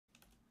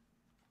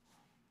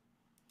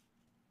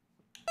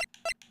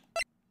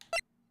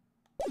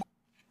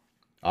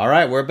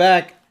Alright, we're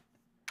back.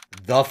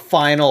 The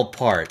final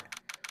part.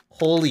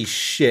 Holy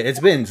shit,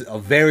 it's been a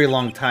very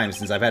long time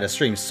since I've had a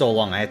stream so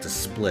long I had to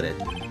split it.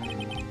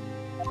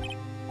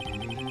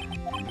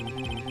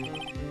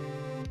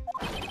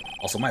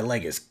 Also, my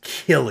leg is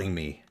killing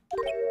me.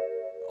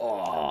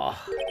 Oh.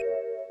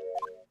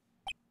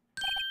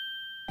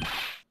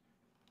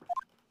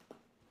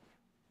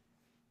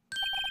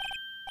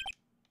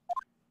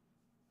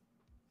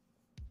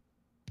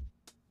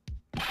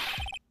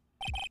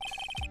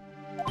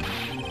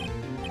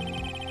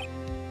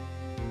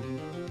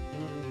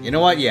 You know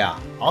what? Yeah,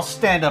 I'll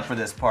stand up for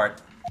this part.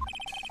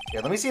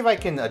 Here, let me see if I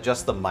can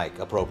adjust the mic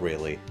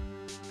appropriately.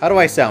 How do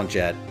I sound,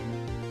 Chad?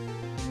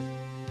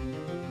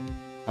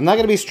 I'm not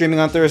gonna be streaming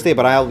on Thursday,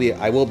 but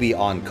I will be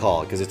on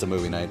call because it's a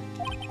movie night.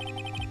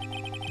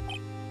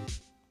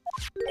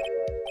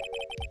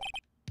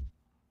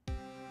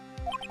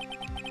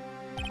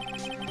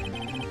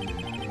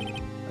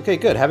 Okay,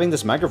 good. Having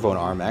this microphone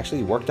arm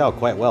actually worked out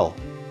quite well.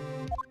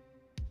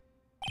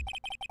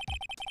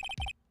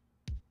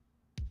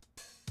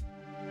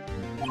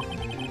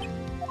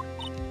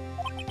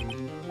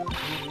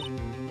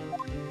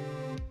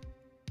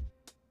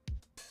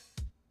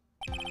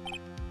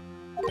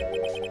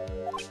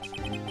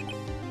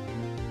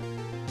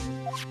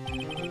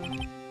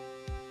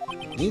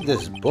 Need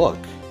this book.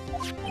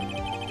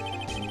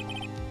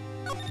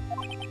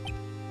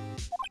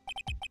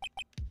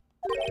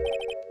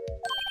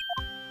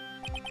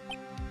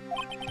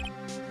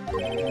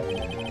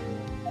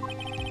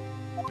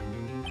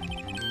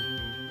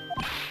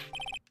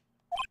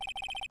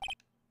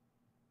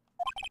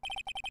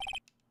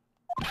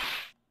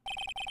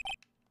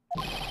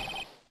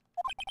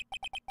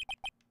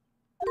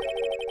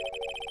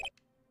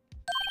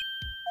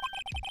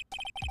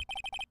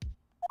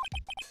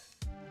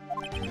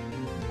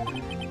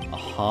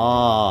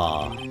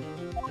 Aha.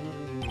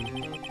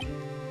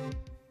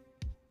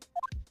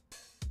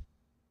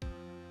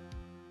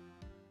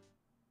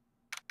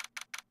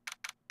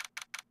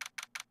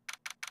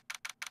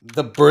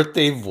 The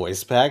birthday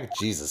voice pack?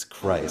 Jesus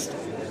Christ.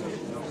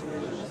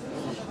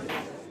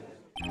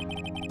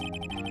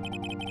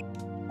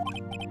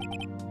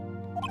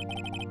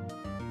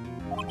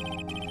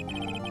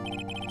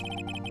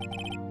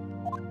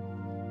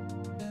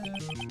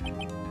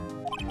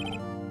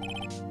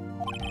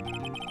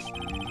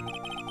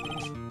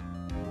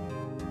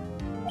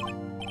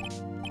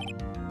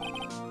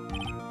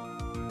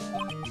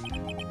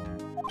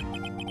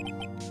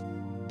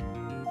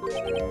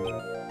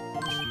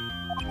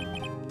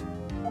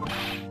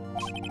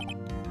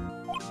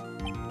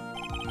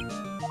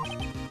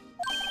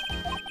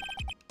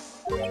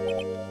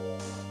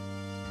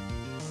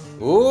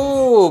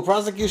 Ooh,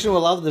 prosecution will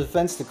allow the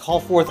defense to call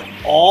forth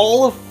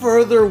all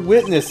further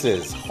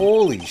witnesses.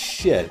 Holy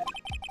shit.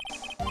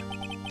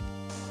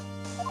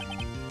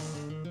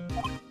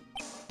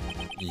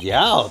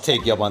 Yeah, I'll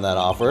take you up on that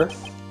offer.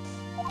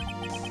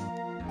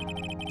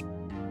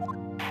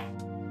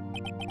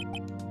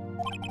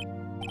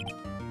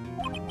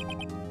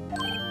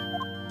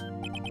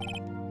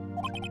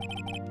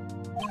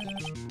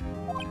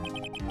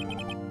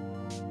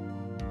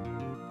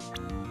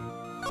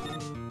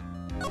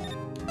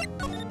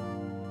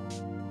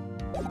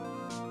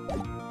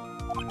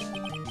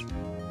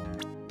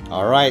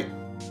 Alright,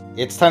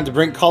 it's time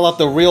to call out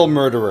the real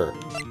murderer.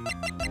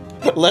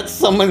 Let's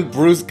summon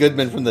Bruce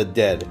Goodman from the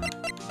dead.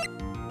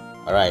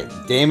 Alright,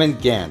 Damon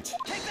Gant.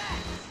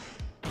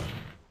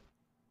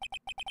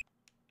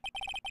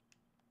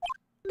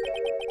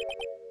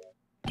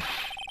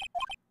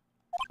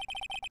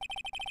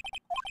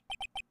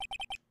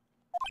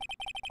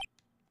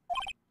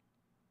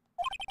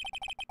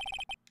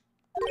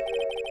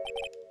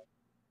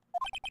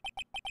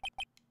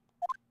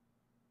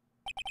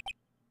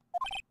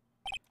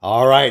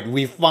 Alright,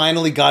 we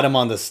finally got him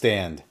on the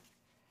stand.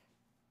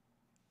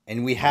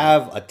 And we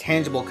have a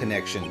tangible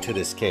connection to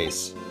this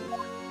case.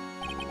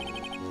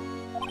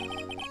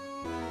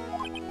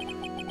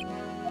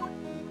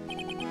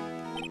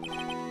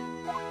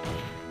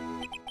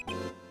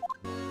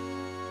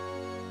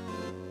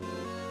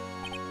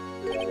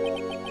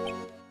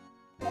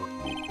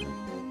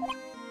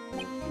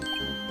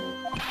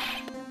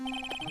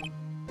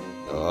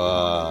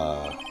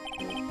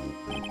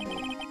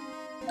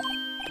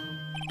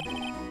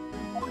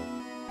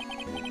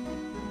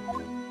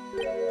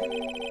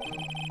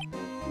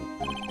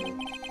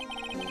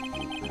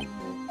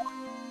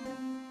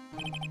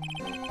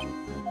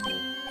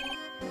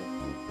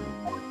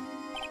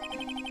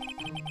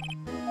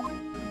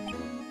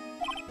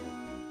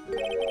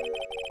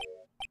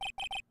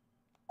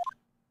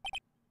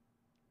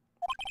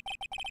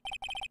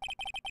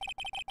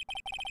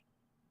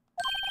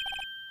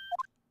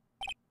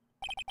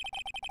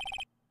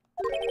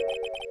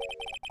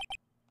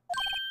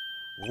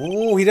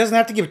 Ooh, he doesn't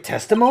have to give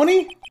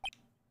testimony?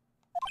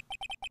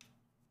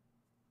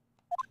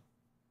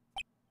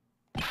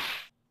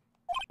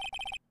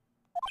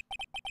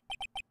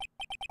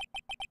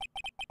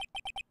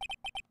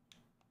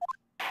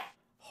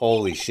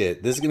 Holy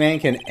shit, this man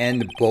can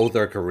end both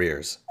our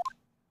careers.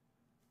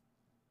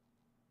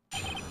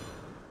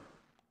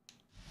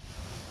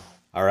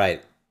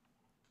 Alright.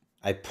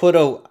 I've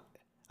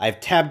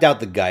tabbed out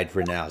the guide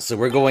for now, so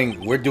we're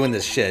doing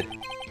this shit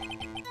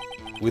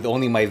with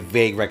only my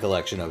vague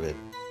recollection of it.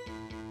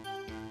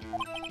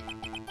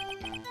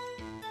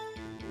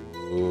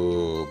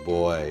 Ooh,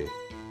 boy.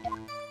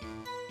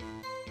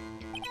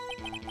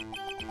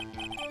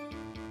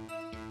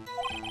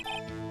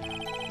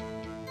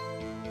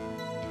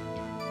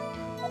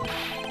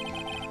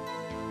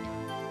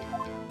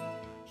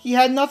 He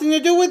had nothing to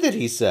do with it,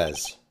 he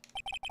says.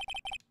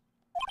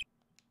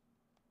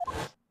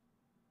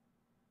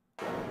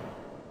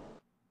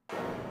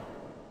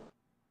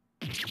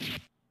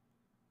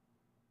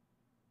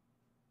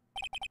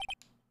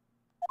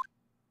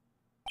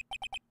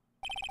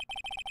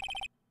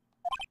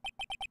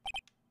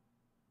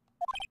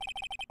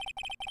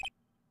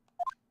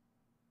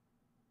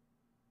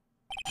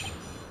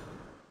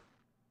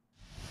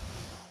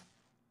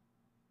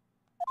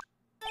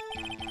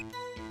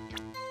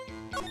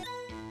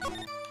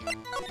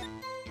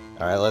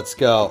 Alright, let's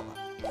go.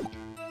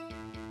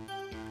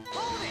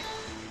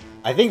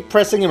 I think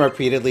pressing him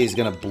repeatedly is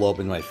gonna blow up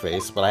in my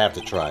face, but I have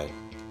to try.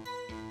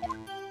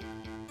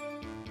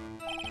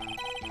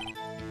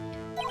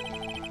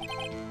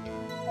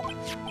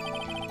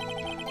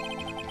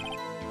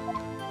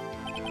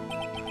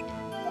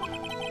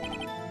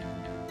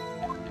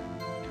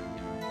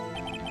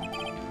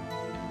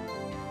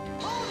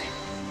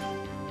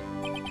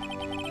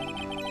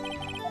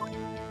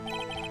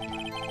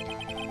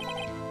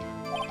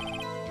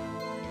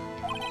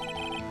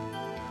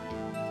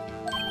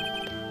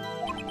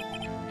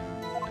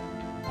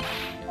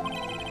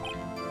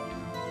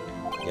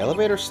 The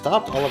elevator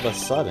stopped all of a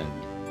sudden.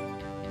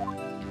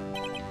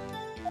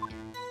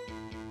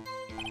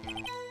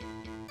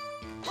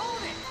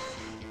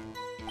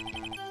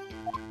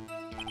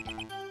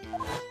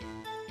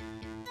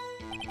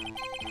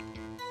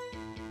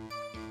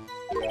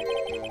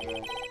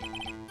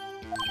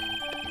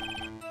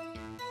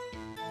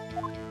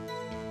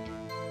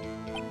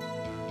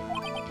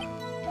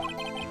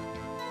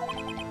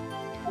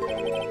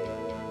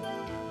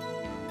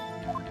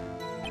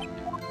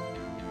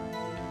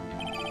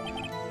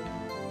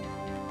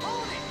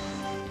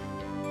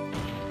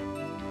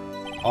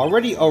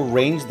 Already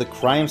arranged the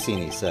crime scene,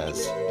 he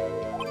says.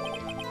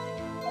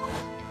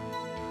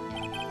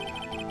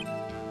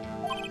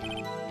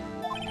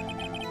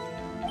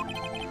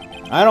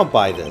 I don't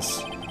buy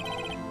this.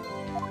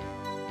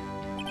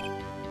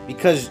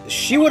 Because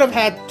she would have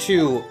had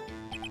to...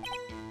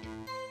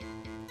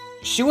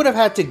 She would have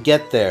had to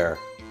get there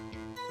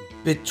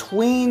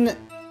between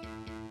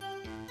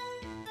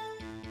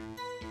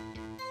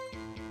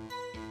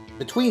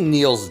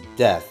Neil's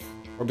death,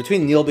 or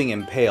between Neil being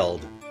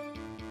impaled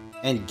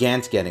and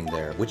Gant getting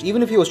there, which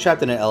even if he was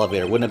trapped in an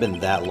elevator, wouldn't have been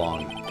that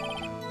long.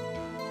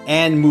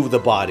 And move the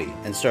body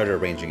and started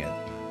arranging it.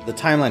 The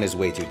timeline is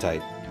way too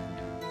tight.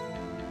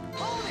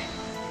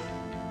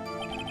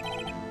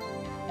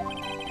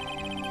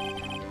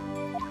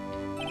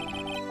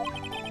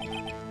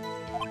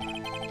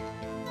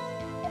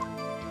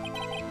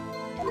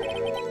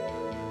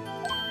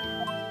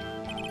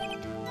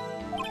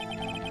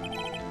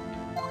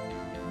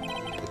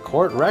 The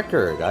court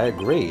record, I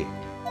agree.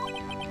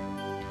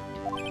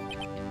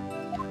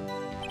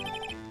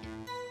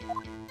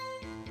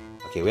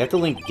 Okay, we have to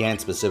link Gant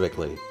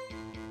specifically.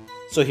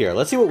 So here,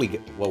 let's see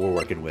what we're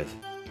working with.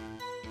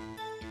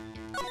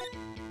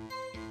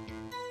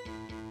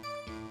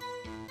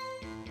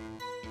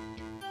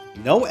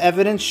 No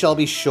evidence shall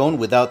be shown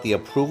without the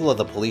approval of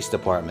the police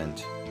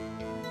department.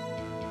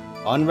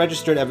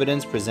 Unregistered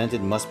evidence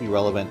presented must be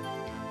relevant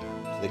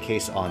to the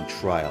case on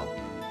trial.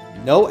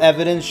 No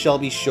evidence shall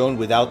be shown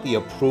without the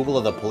approval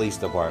of the police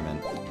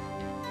department.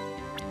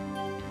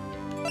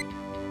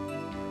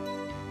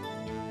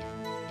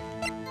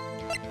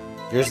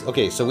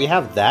 Okay, so we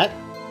have that.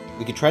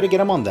 We could try to get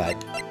him on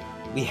that.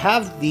 We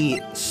have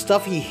the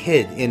stuff he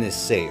hid in his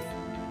safe.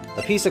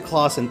 The piece of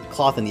cloth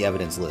in the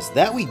evidence list.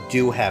 That we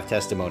do have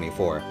testimony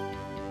for.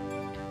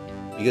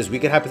 Because we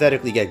could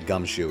hypothetically get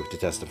Gumshoe to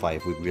testify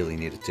if we really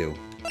needed to.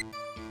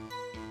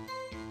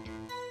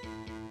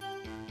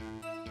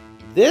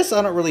 This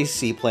I don't really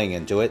see playing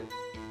into it.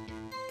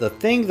 The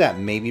thing that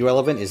may be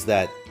relevant is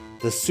that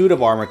the suit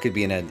of armor could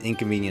be in an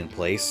inconvenient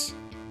place.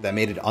 That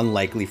made it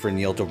unlikely for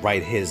Neil to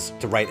write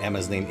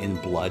Emma's name in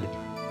blood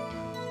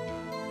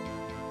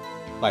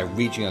by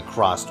reaching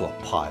across to a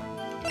pot.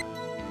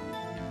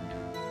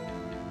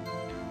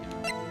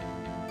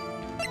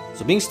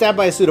 So being stabbed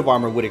by a suit of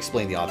armor would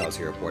explain the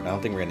autopsy report. I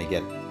don't think we're going to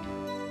get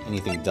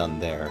anything done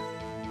there.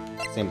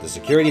 Same with the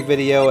security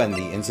video and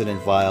the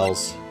incident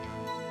files.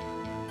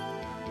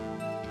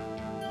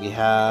 We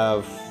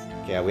have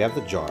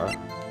the jar,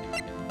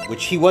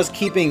 which he was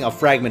keeping a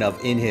fragment of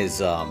in his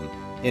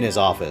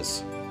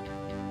office.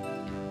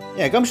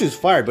 Yeah, Gumshoe's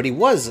fired, but he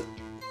was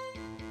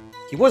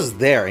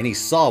there, and he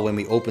saw when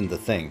we opened the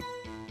thing.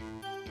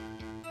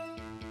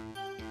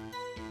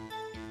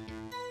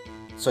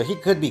 So he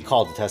could be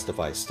called to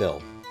testify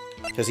still.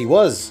 Because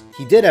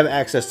he did have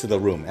access to the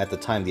room at the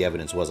time the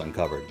evidence was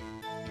uncovered.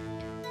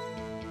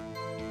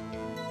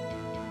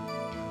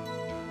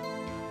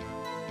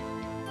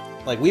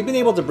 Like, we've been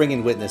able to bring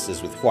in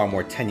witnesses with far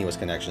more tenuous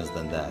connections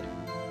than that.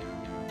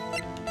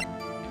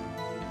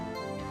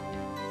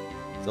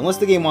 So unless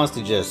the game wants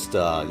to just,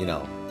 you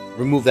know,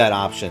 remove that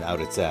option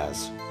out its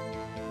ass,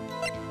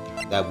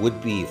 that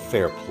would be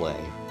fair play.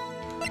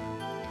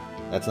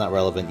 That's not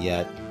relevant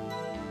yet.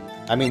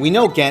 I mean, we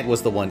know Gant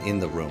was the one in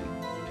the room.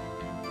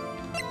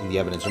 In the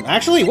evidence room.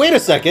 Actually, wait a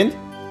second!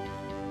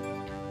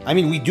 I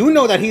mean, we do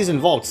know that he's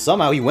involved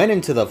somehow. He went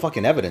into the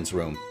fucking evidence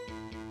room.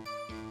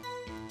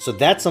 So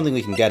that's something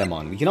we can get him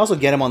on. We can also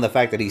get him on the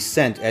fact that he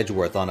sent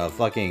Edgeworth on a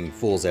fucking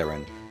fool's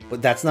errand.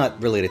 But that's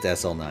not related to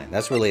SL9.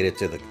 That's related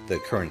to the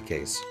current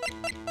case.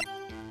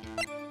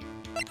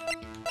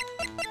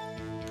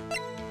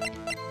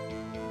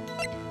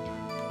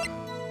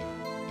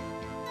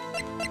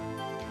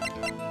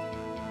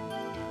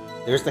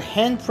 There's the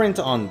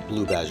handprint on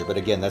Blue Badger, but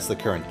again, that's the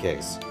current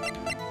case.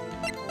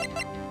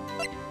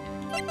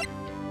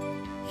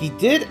 He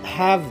did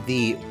have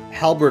the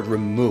halberd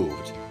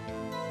removed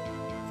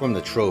from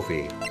the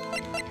trophy.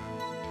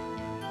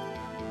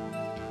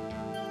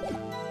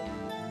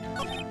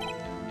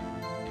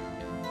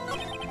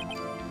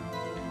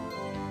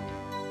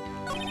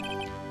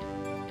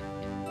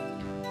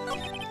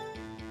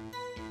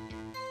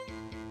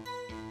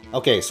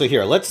 Okay, so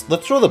here, let's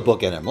throw the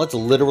book at him. Let's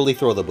literally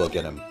throw the book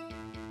at him.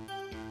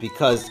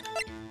 Because,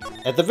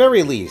 at the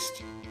very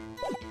least,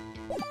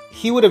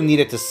 he would have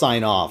needed to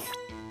sign off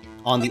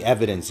on the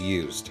evidence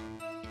used.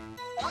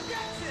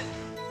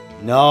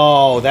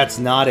 No, that's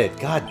not it.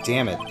 God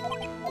damn it.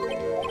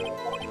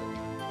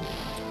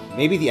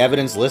 Maybe the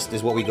evidence list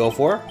is what we go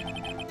for?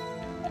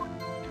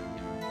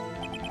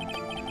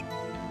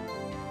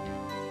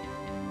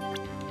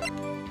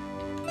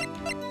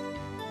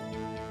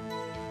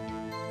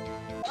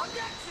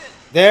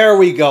 There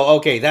we go.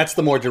 Okay, that's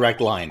the more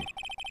direct line.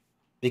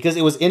 Because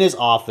it was in his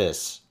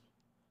office.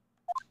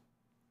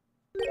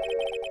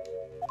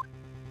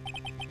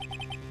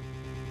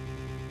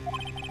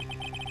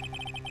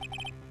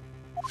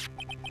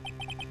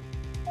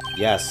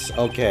 Yes,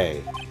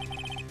 okay.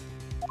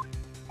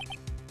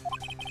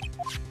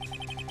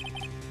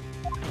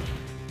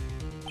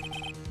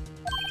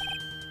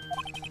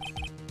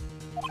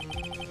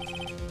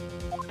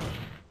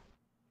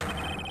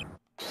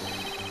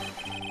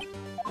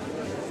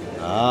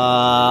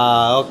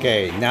 Ah,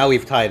 okay. Now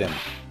we've tied him.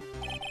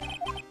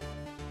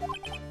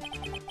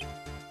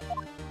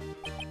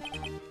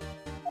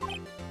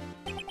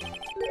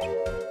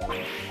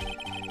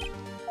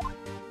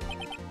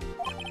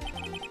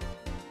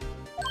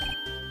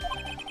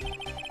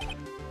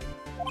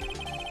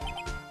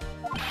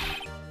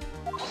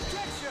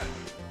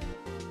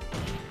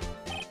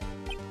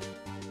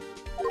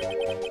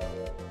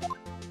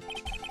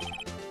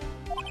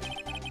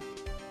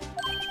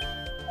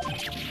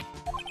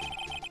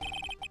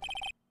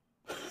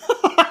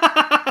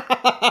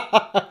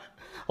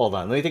 Hold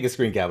on, let me take a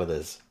screen cap of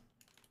this.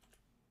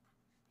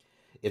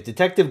 If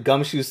Detective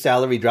Gumshoe's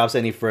salary drops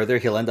any further,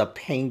 he'll end up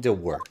paying to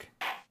work.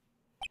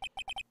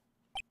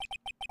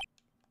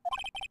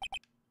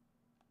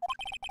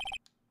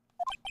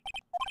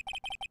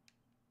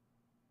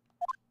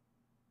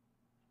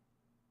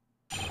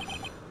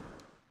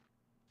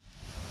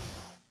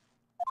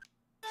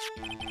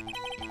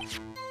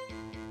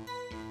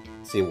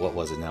 Let's see, what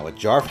was it now? A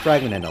jar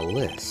fragment and a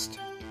list.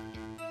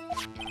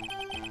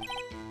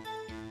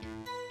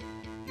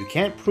 You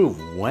can't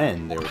prove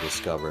when they were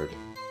discovered.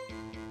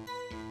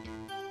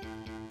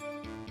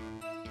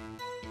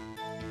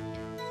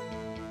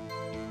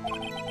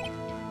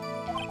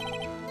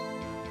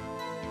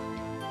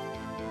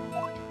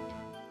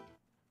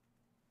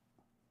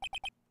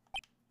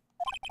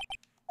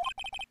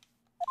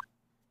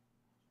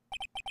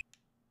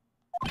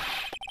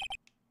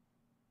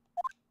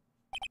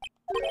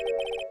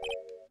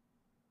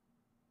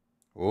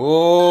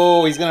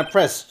 Oh, he's gonna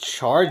press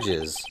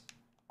charges.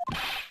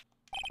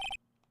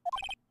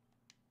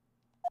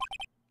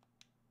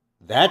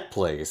 That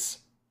place.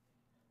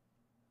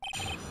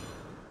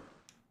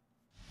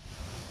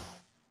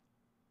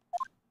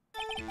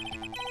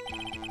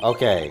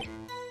 Okay.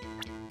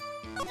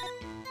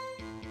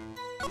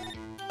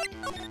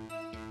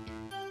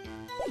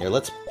 Here,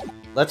 let's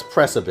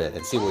press a bit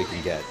and see what we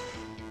can get.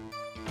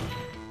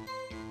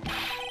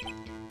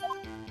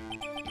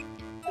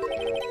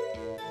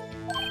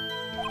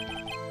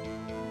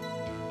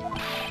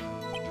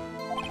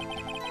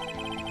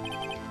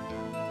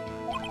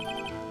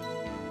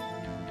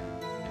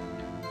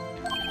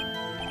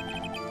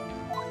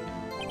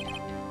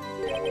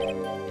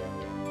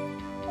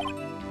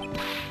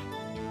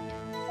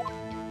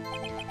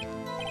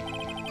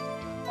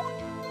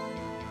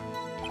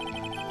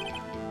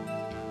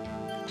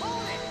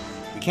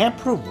 Can't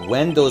prove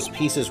when those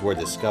pieces were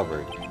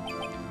discovered.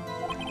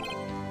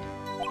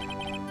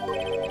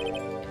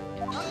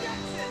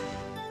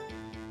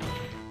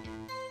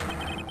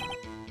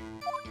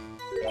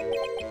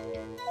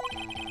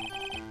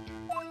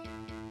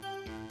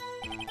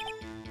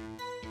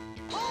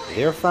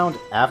 They were found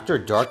after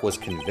Dark was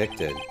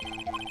convicted.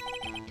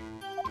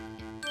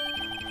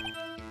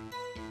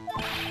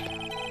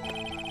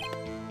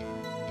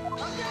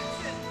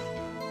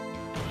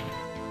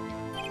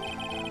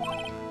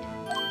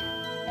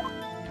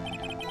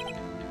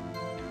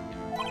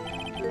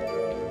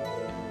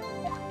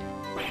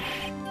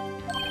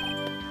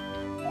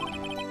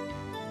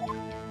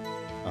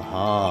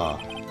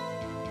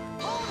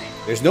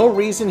 There's no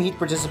reason he'd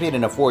participate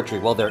in a forgery.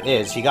 Well, there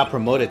is. He got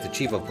promoted to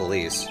chief of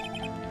police.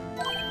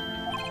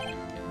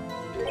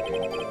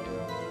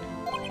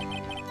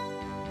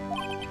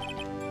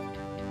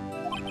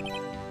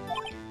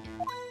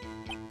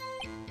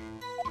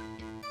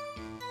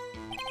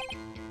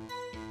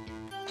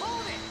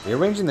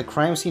 Rearranging the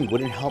crime scene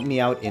wouldn't help me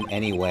out in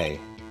any way.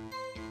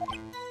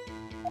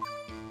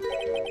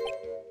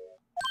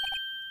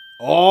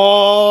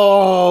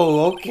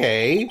 Oh,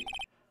 okay.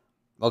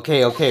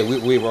 Okay,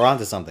 we were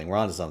onto something. We're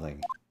onto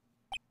something.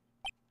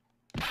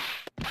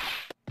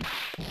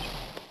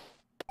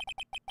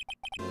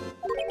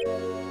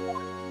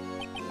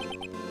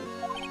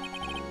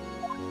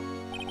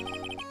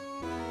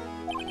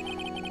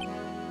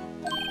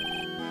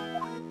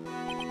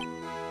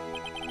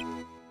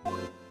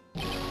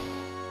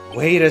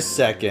 Wait a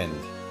second.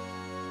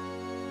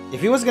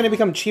 If he was going to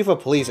become chief of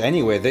police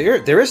anyway,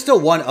 there is still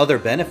one other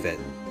benefit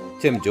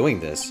to him doing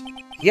this.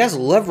 He has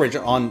leverage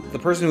on the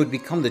person who would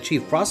become the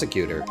chief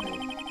prosecutor.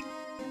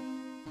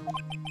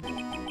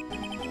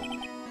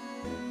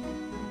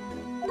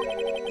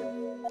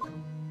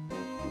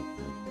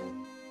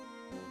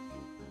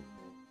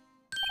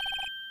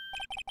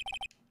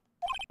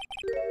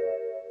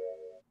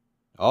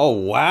 Oh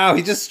wow,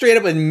 he just straight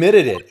up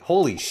admitted it.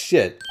 Holy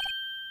shit.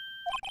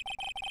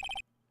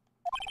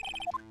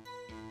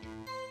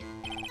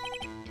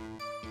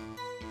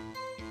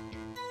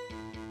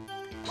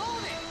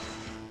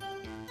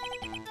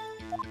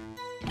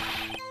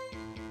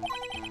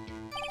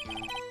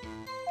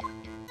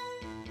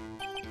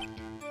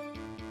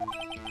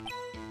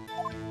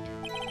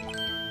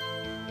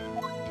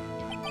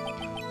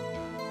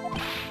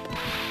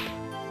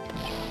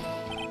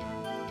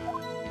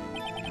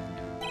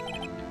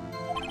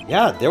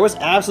 Yeah, there was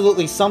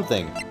absolutely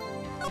something.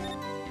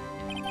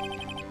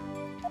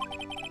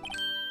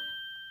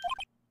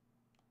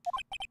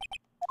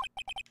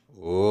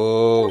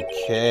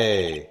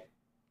 Okay.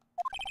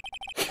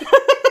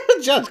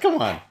 Judge,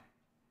 come on.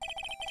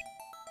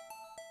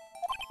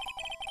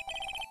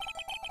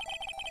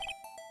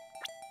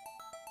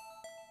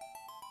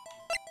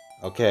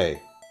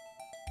 Okay.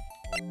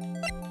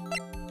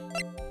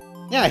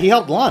 Yeah, he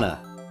helped Lana.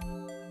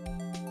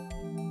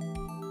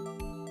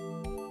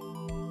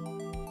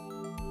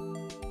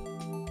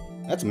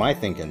 That's my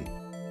thinking.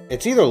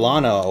 It's either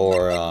Lana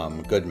or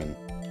Goodman.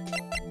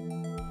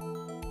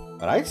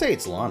 But I'd say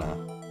it's Lana.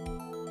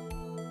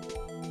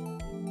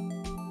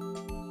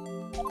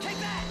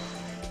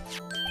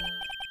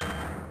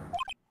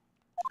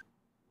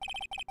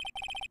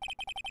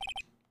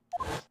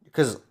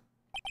 Because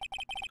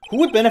who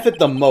would benefit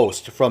the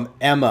most from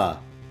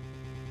Emma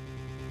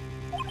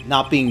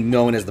not being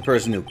known as the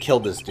person who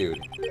killed this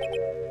dude?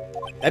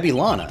 That'd be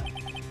Lana.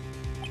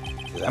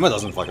 Because Emma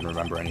doesn't fucking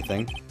remember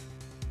anything.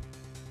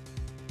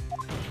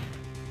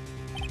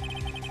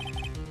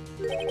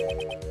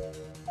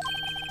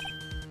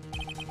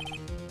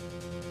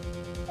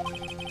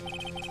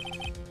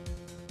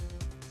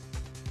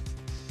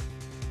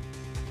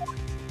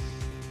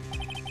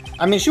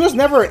 I mean, she was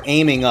never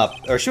aiming up,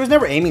 or she was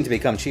never aiming to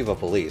become chief of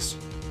police.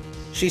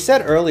 She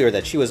said earlier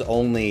that she was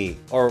only,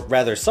 or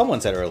rather someone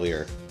said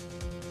earlier,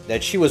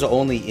 that she was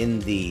only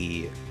in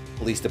the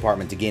police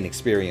department to gain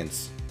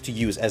experience to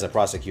use as a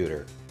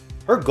prosecutor.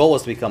 Her goal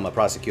was to become a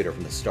prosecutor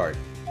from the start.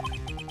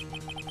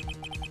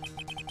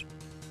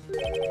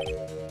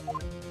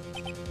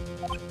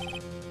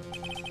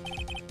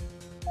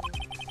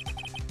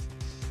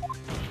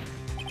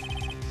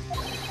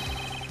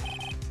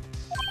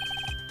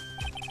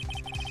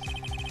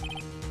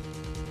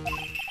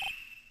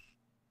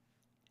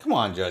 Come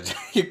on, Judge.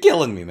 You're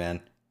killing me,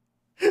 man.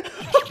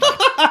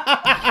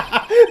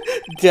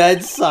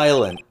 Dead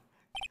silent.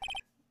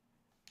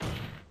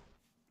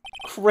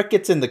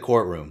 Crickets in the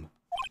courtroom.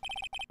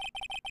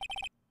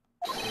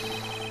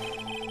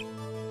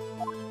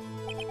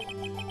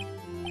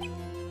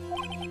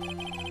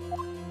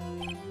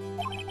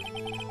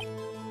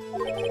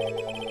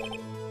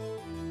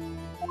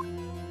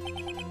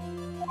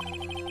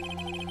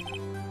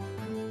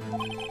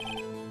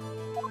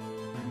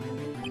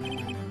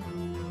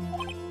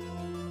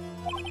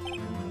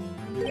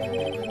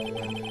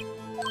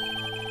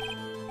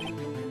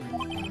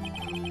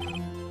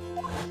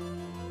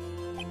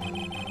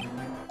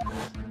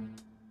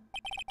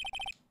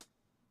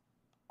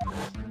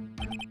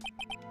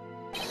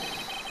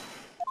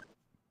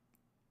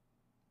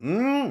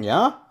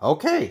 Yeah?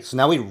 Okay, so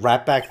now we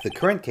wrap back the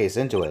current case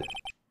into it.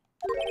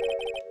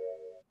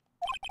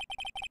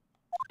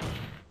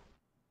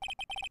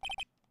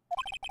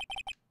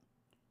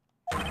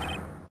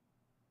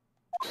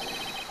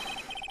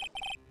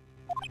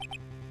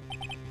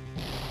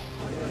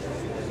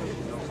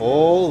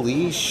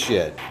 Holy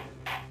shit.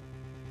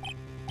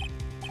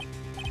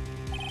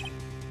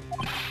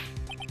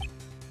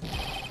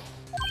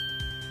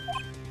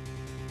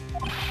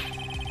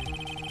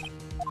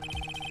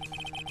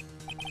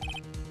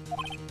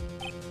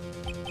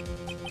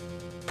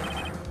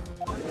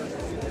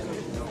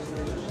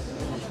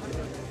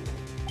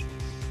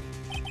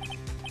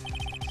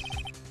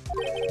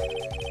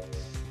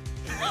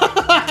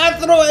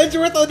 throw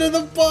Edgeworth under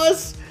the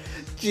bus!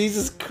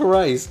 Jesus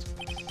Christ.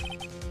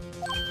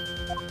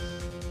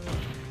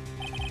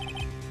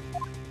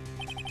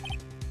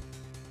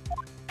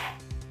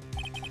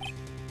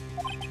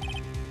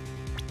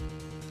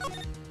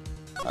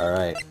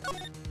 Alright.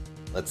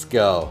 Let's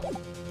go.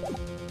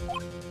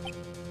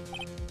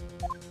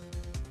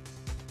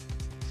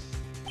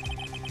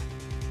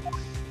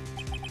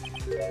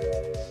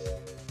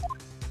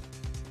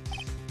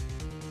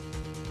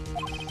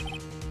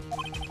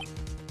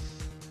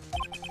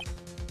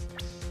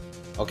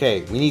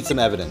 Okay, we need some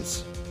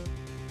evidence.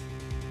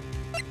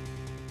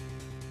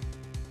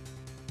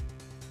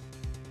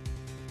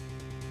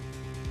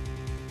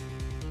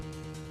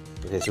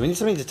 Okay, so we need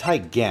something to tie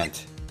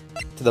Gant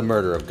to the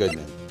murder of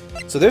Goodman.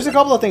 So there's a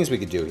couple of things we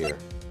could do here.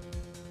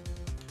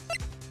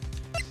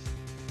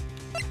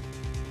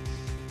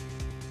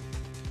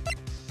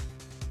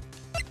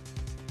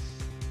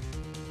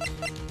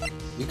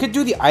 You could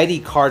do the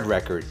ID card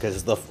record,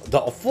 because the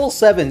full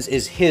sevens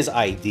is his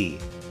ID.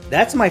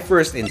 That's my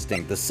first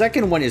instinct. The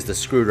second one is the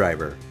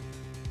screwdriver.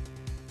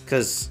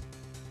 Because...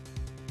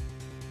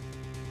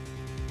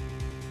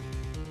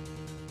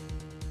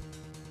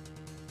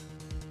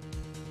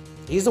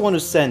 he's the one who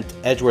sent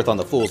Edgeworth on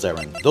the fool's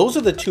errand. Those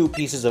are the two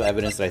pieces of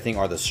evidence that I think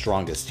are the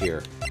strongest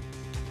here,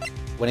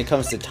 when it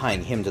comes to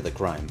tying him to the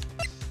crime.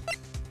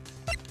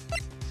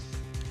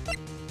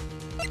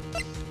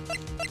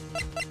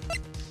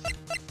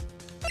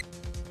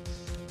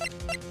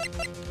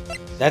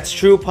 That's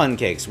true,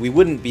 Puncakes. We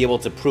wouldn't be able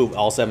to prove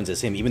all sevens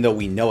is him, even though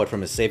we know it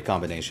from his safe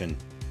combination.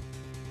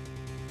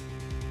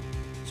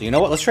 So you know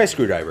what? Let's try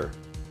screwdriver.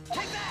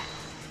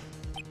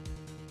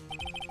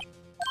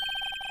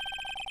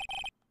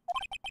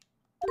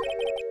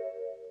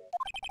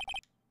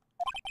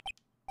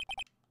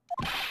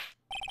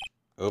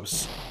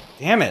 Oops.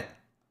 Damn it!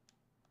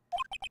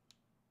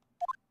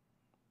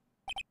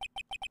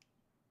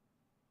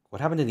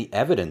 What happened in the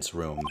evidence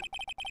room?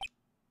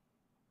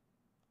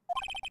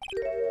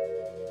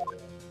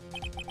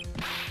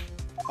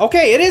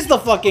 Okay, it is the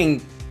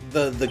fucking...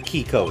 the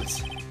key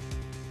codes.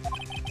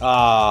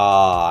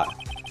 Ah.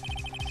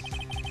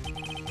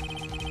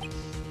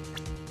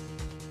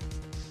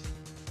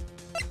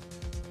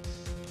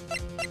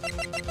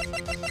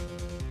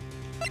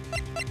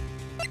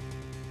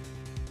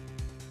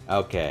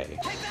 Okay.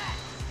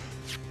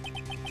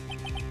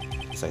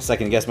 So I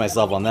second guessed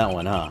myself on that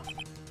one, huh?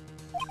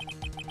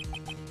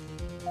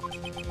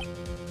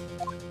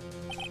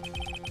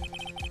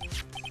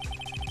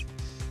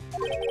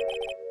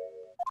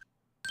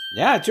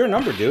 Yeah, it's your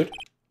number, dude.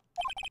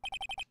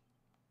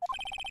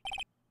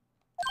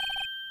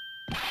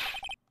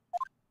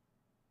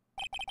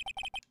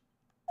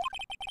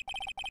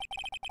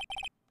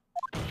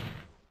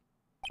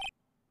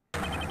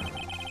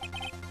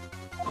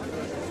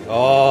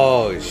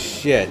 Oh,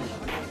 shit.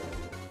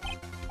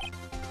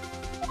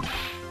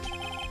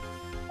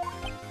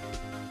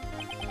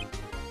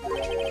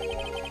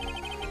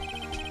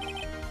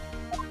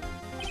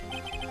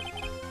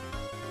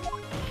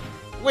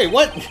 Wait,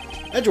 what?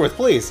 Edgeworth,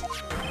 please.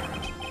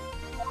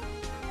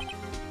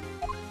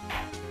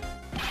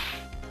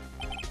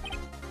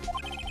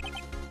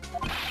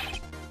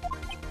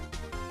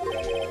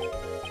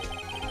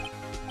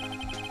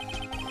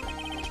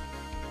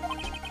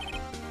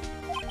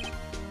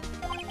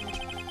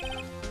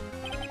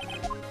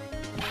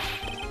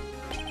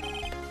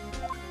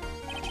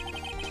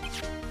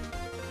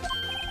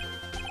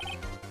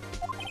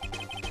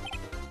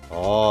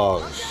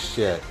 Oh,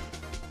 shit.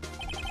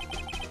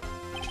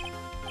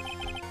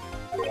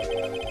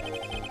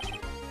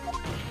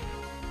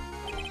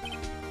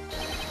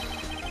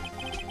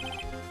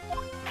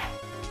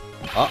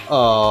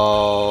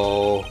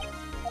 Uh-oh.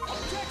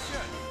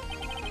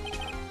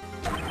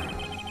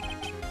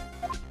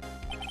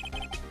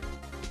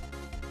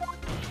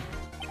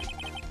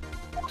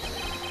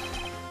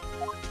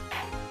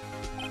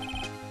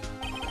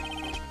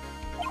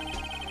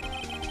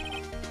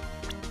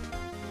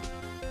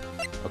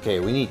 Okay,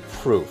 we need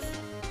proof.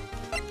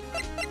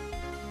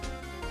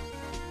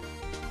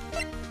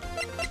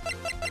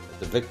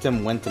 The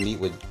victim went to meet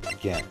with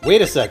Gant.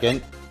 Wait a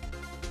second.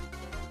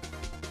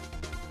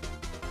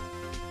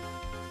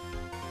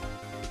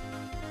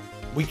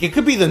 It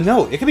could be the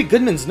note. It could be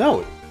Goodman's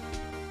note.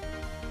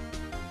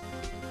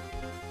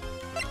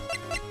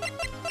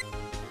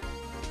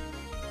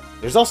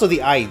 There's also the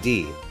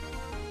ID.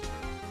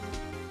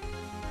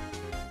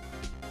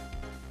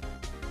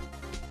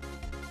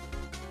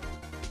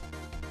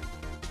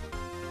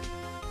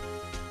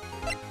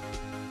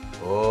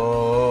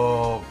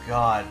 Oh,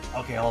 God.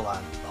 Okay, hold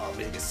on. Oh, let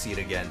me take a seat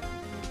again.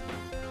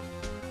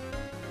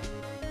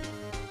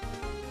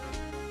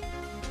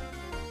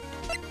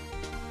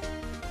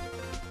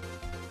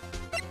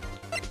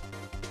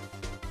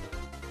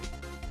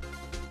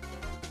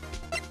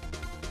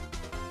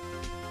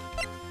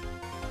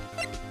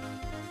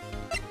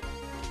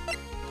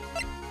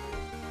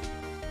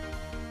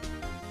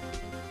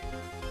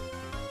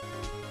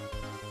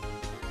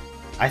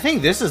 I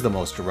think this is the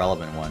most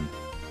relevant one.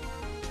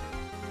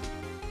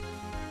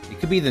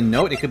 It could be the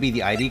note, it could be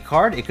the ID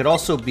card, it could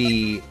also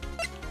be...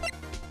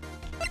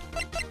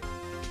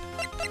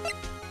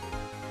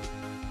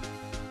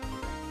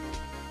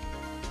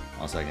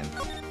 One second.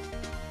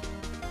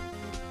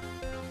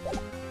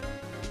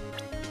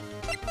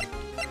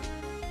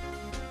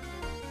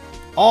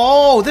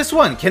 Oh, this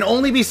one can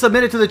only be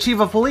submitted to the Chief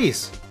of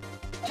Police.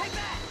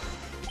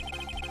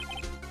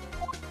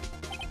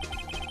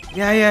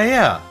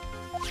 Yeah.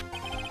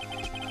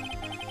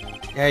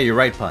 Yeah, you're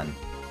right, Pun.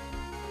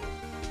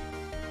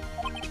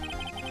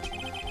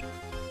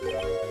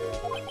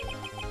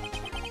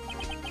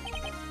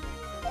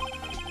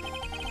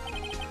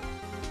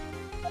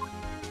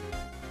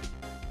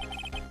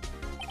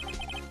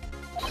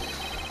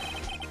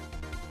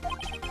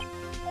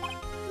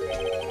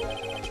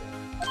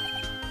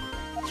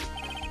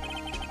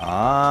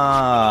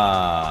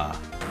 Ah.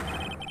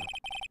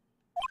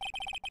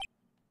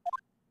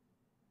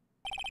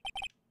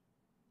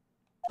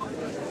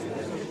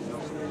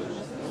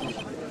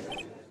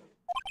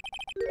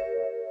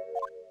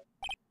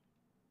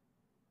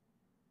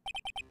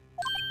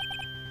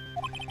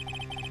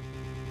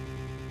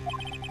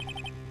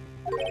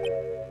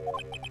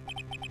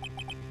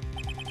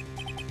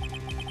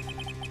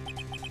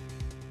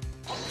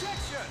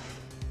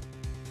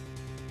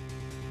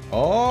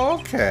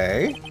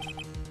 Okay.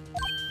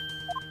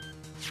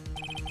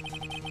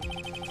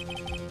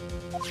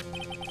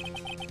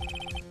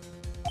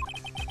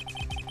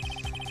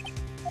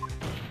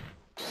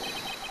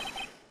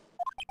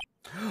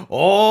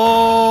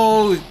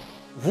 Oh!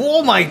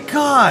 Oh my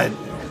god!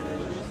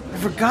 I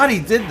forgot he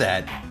did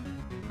that.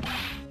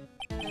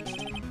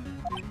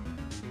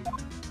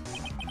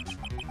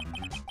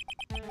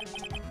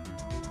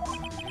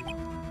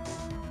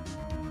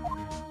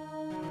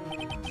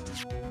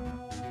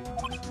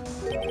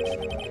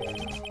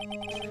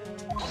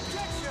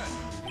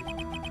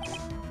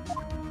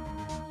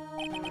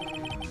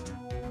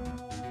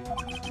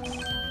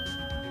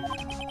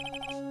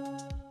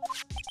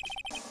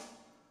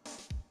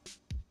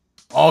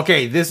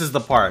 Okay, this is the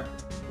part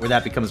where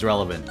that becomes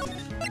relevant.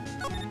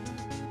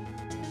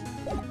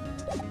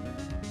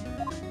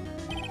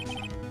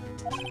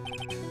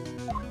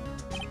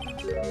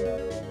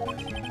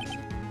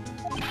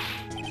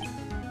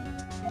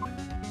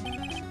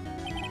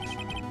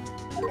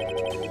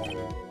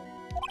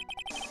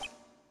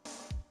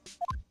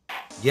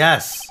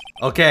 Yes!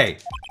 Okay.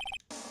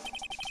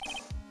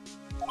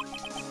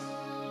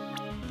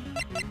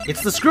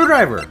 It's the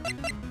screwdriver!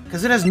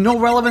 Because it has no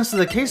relevance to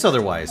the case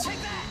otherwise.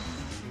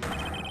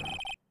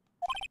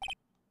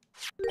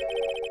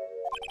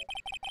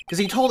 Because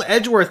he told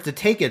Edgeworth to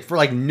take it for,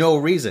 like, no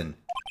reason.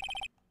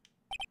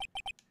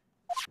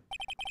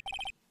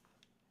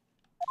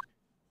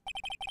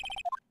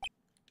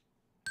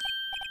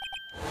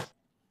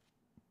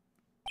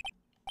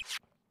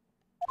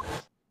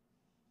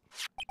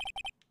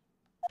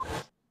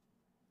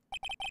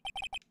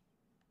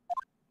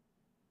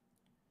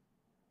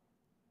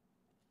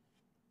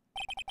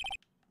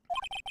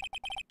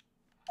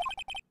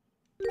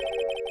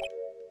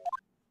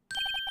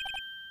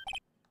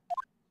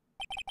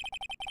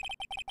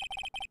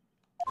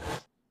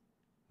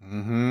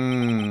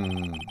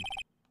 Mm-hmm.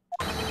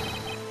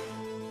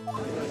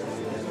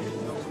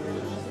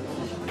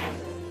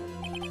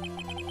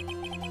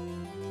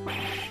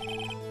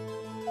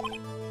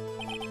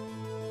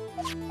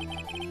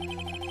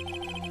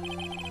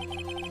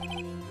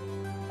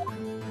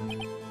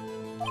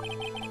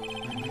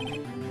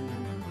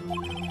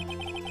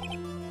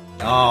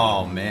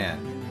 Oh, man.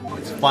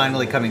 It's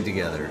finally coming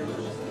together.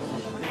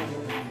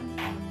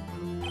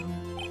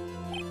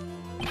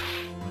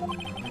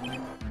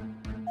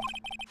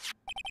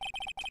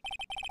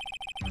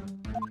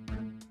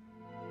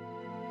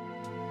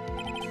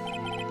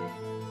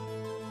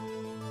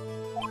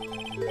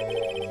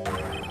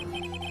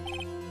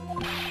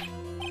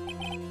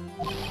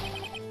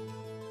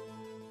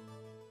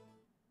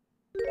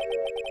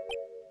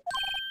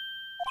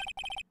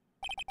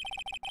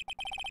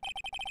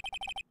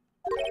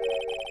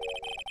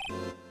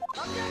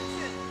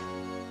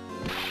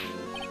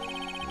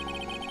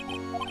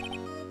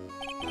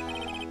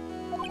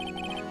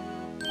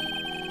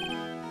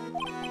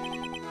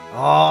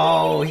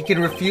 Oh, he can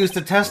refuse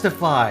to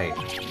testify.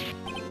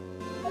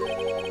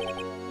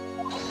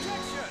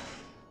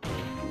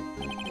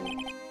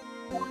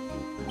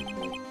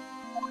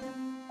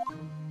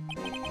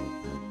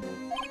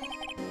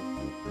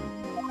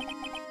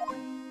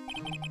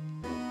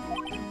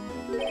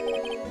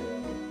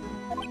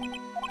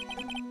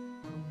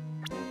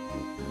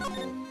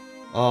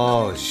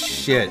 Oh,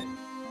 shit.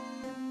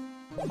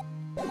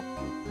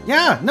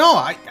 Yeah, no,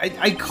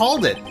 I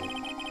called it.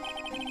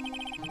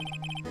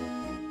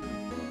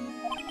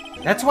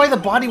 That's why the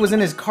body was in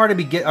his car to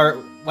begin, or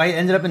why it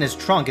ended up in his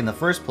trunk in the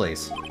first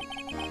place.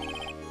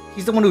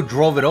 He's the one who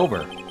drove it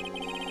over.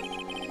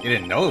 He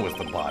didn't know it was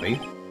the body.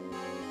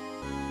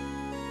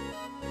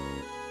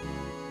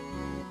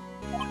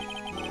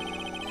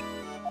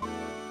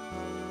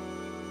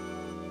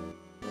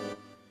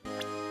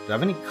 Do I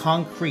have any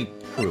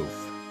concrete proof?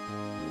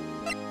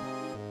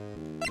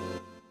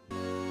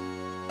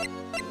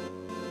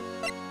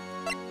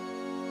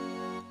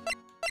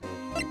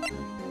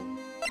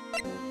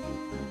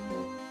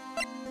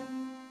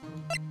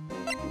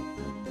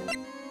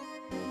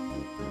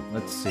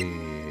 Let's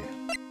see.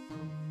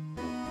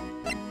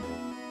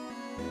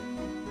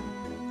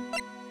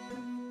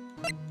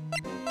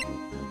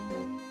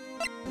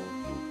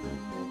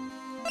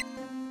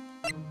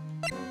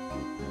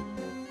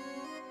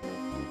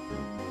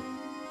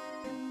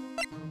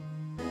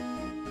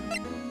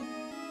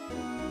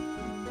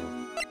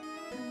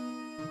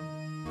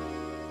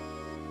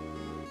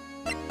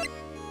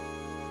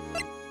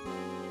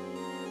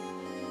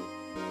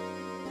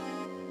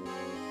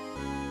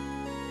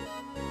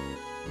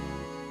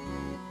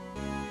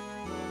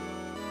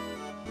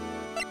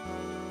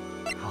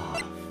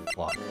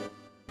 Fuck.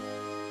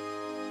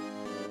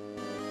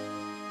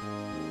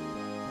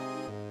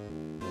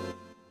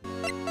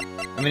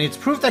 I mean, it's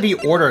proof that he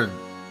ordered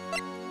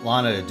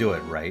Lana to do it,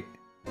 right?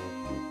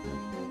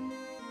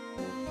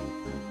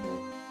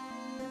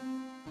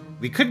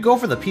 We could go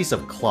for the piece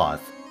of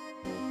cloth.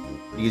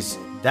 Because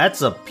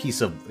that's a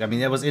piece of... I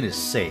mean, that was in his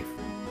safe.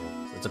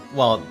 So it's a,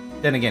 well,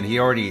 then again, he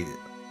already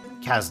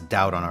cast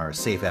doubt on our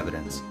safe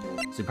evidence.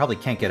 So he probably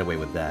can't get away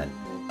with that.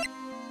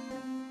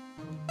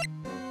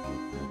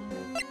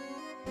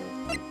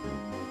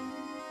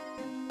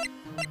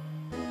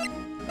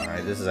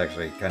 This is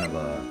actually kind of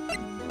a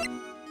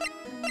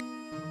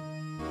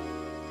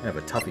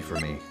toughie for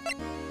me.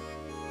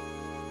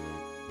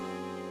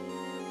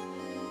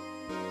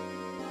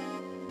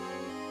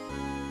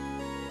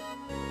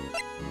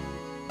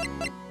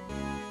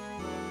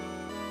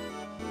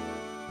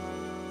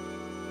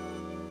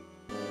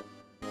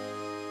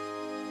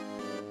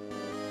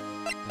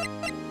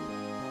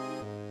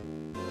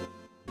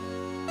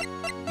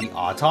 The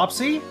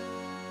autopsy?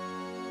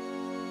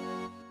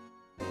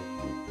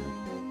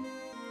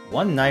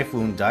 One knife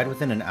wound died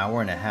within an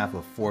hour and a half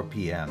of 4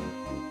 p.m.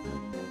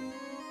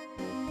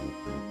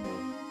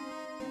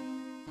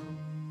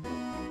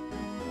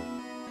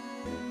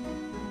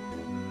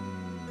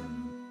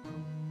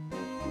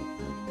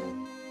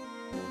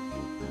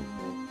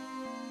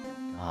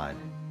 God.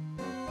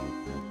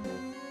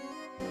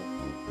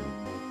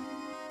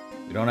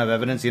 We don't have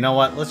evidence? You know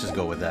what? Let's just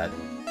go with that.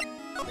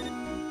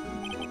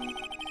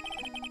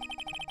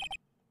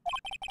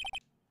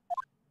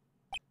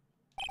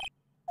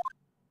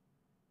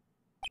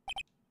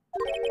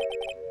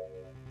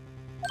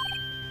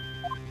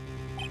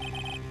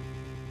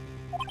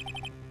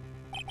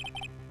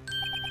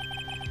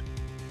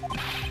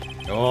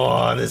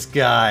 Oh, this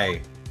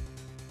guy.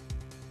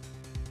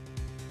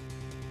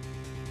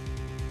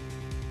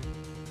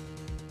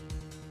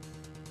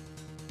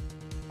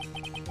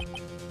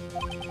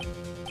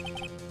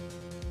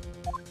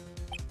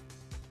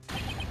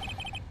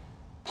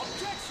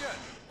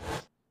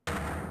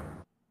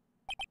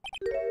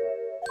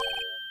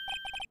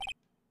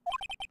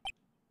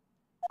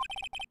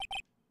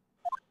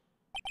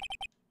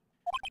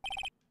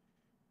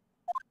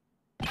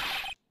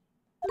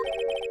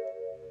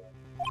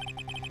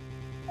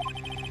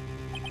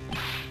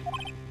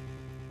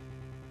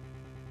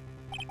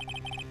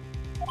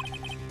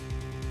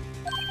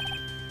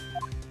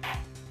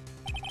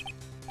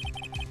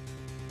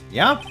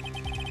 Yeah?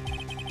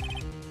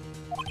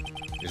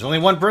 There's only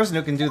one person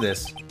who can do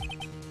this.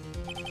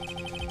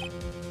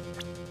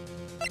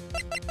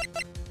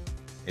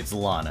 It's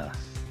Lana.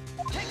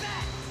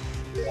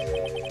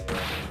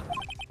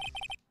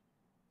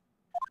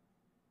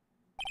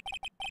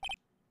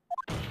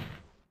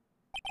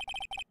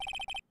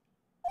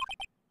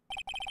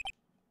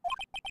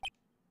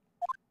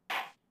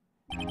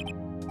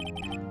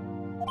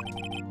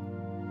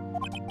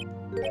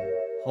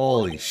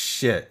 Holy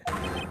shit.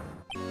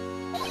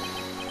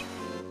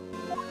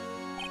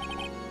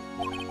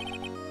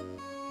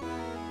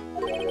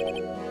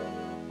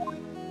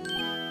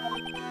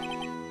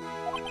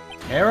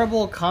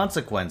 Terrible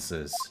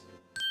consequences.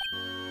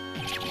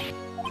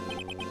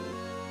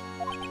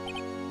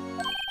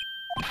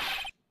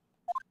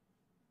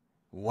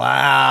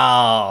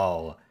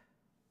 Wow.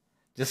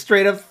 Just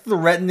straight up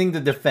threatening the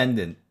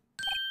defendant.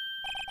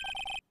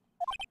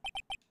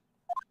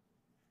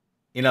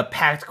 In a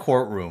packed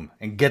courtroom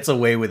and gets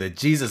away with it.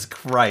 Jesus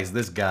Christ,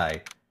 this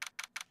guy.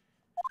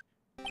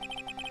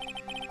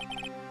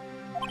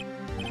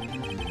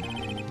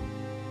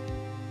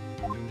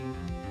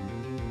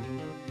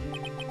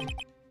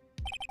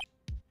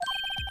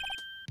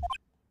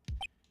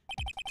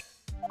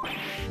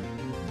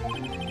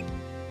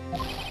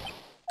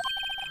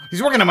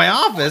 He's working in my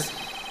office.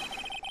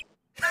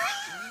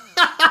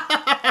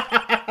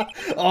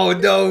 Oh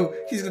no,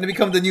 he's gonna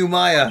become the new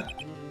Maya.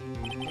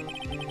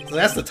 So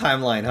that's the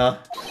timeline, huh?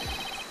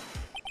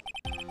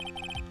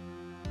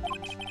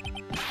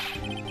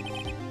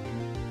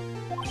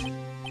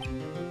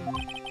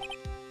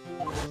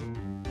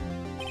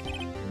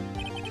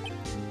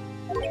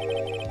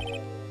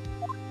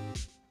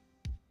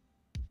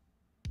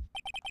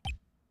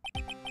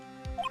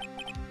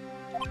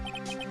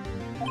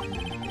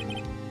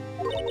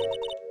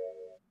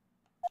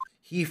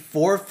 He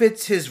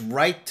forfeits his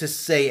right to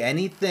say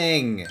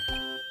anything.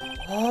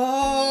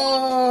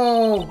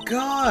 Oh,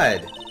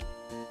 God.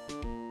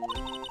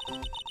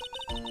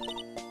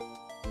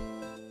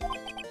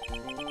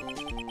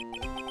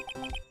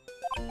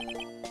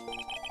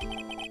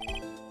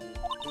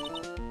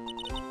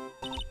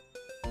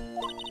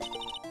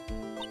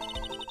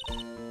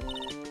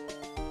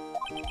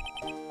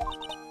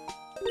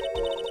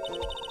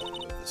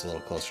 it's a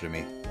little closer to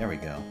me. There we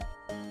go.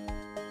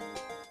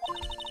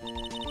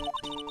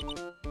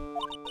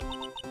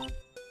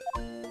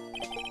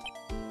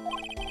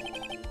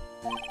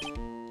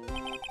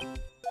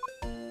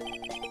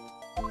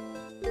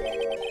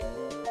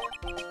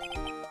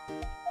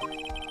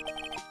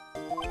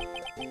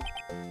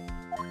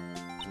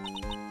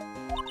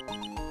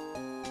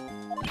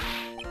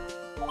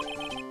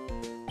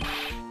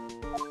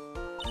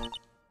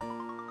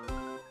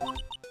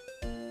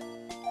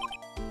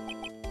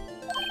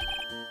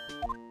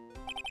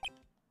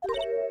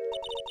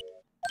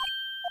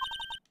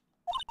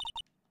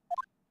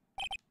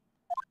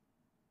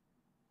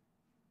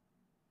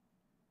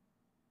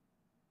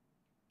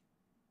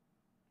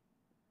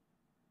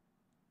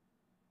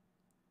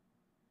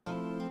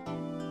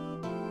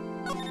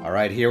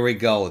 Alright, here we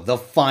go. The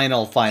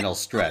final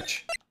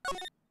stretch.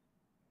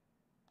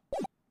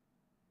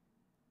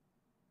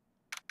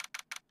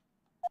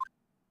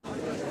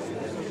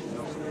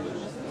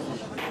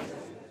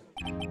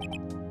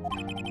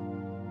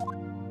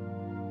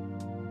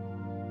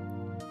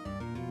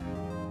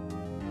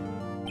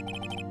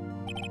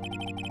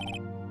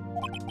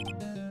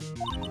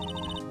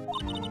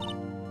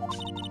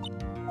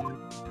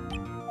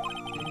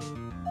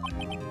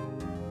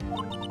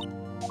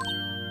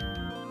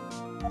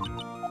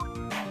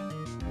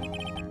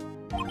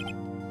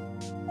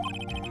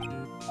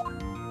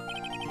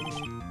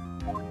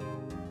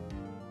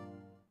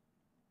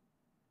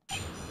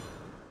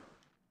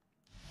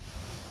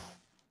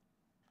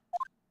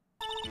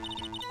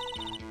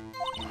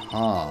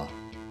 Huh.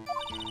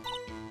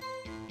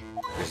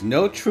 There's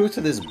no truth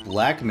to this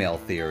blackmail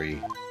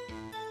theory.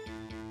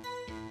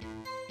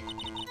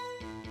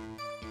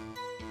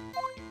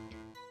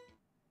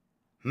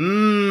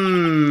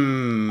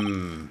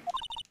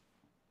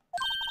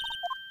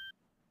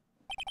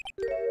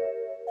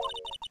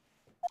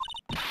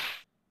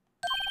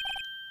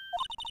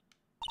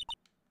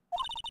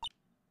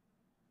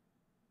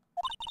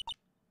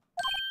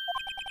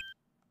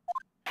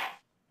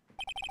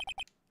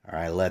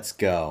 Alright, let's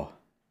go.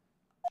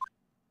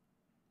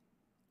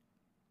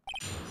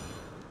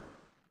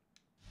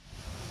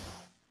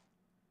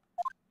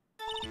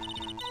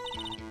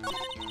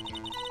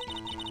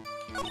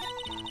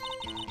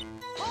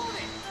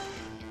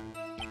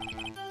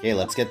 Okay,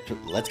 let's get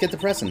to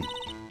pressing.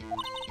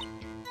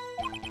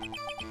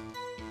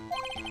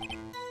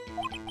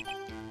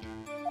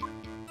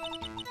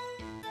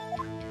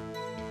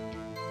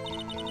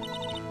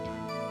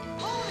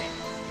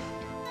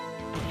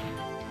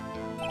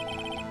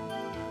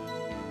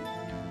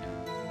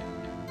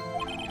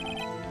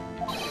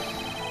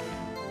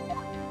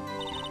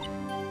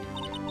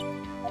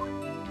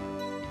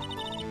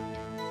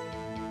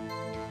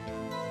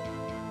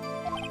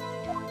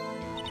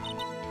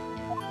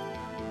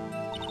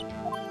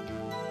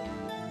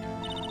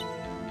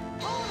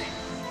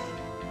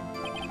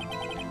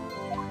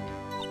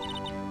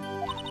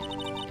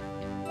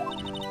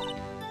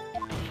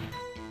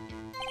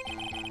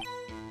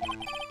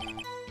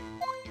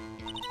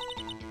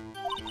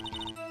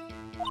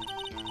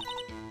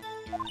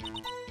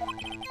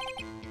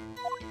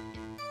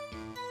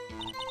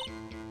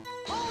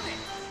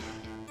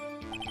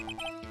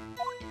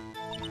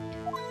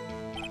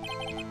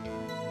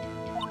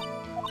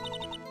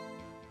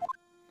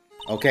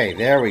 Okay,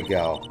 there we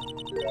go.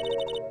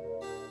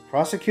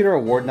 Prosecutor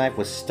award knife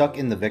was stuck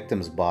in the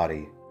victim's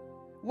body.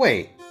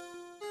 Wait,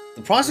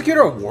 the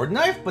prosecutor award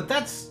knife? But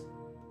that's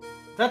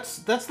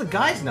the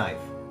guy's knife.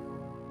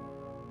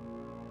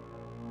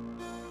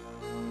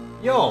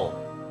 Yo,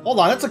 hold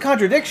on, that's a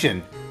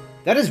contradiction.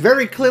 That is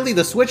very clearly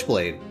the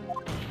switchblade.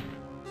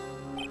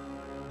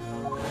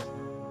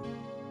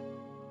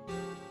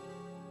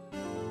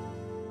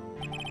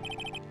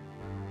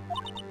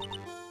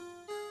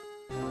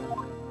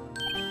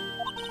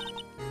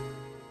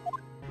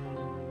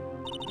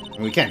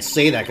 We can't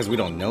say that because we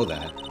don't know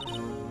that.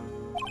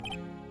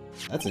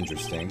 That's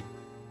interesting.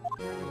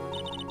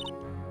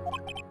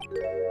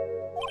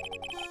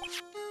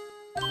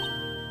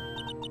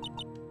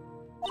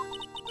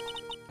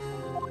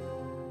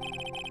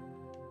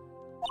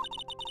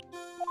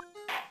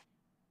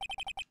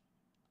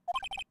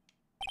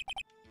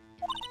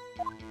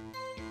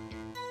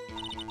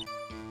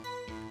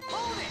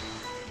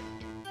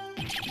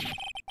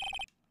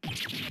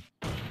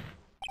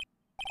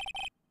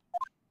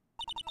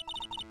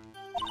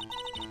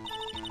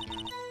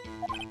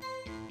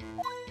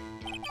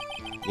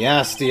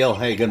 Yeah, Steel.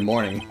 Hey, good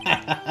morning.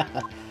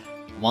 I'm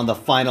on the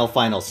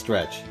final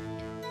stretch.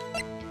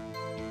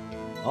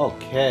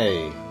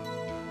 Okay.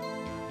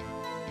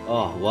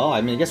 Oh, well, I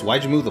mean, I guess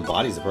why'd you move the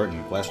body is a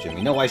pertinent question.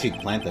 We know why she'd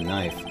plant the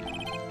knife.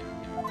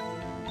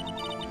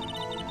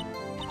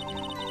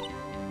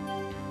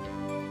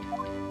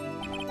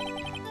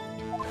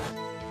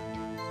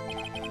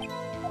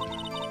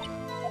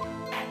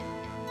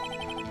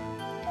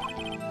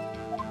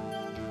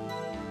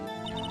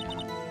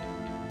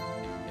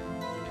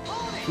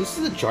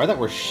 Pieces of the jar that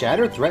were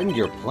shattered threatened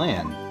your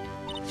plan.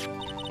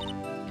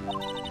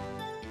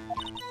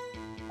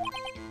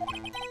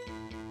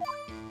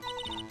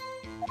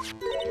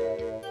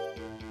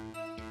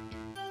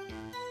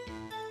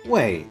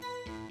 Wait.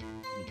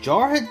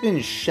 Jar had been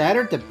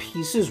shattered to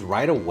pieces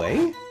right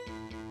away?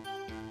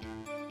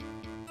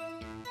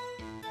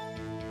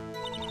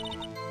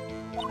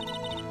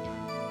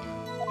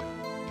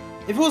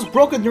 If it was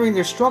broken during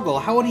their struggle,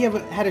 how would he have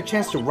had a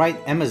chance to write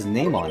Emma's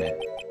name on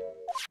it?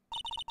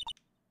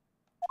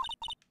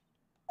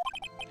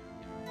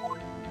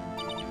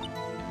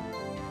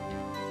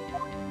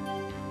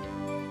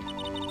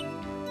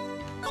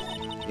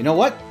 You know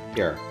what?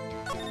 Here.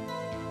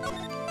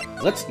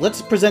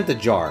 Let's present the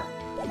jar.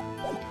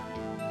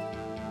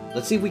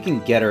 Let's see if we can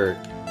get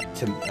her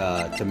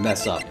to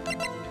mess up.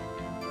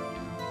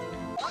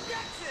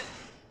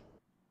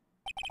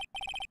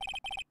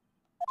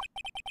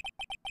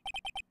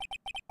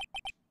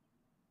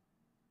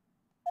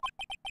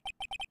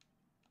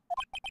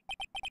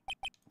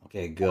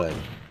 Okay, good.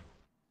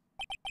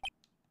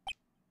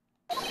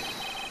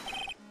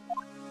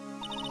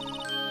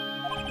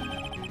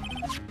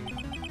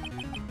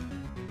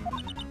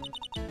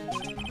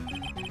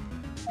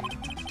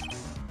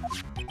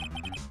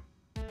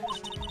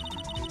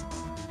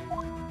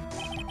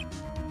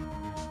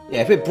 Yeah,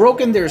 if it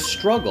broke in their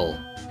struggle,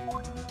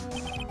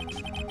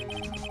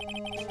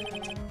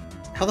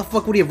 how the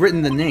fuck would he have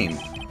written the name?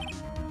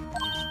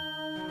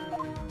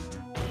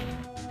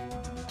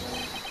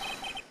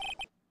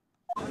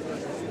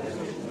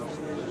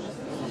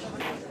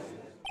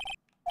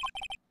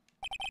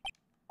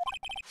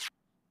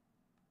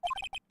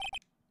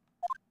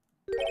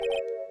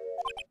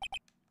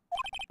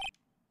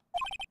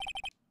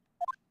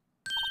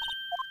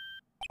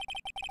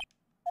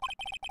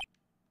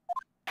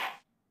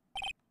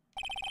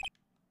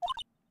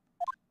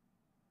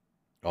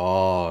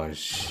 Oh,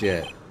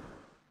 shit.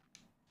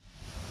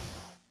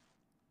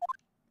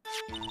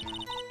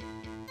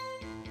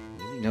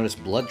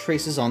 Noticed blood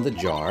traces on the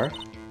jar.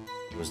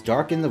 It was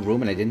dark in the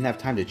room and I didn't have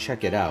time to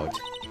check it out.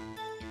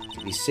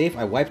 To be safe,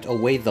 I wiped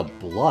away the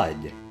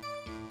blood.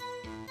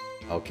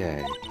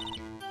 Okay.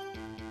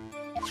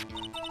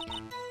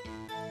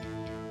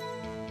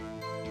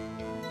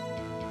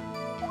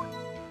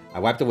 I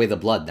wiped away the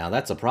blood. Now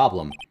that's a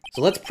problem.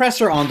 So let's press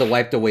her on the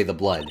wiped away the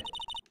blood.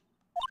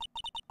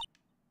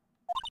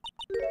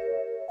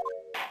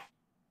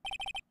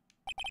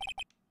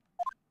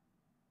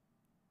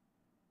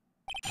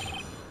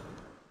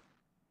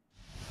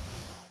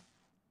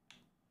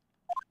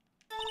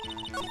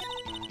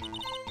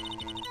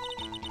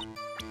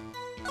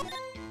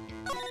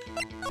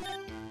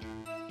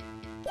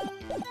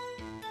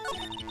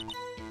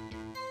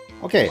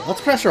 Okay,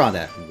 let's press her on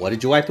that. What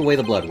did you wipe away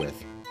the blood with?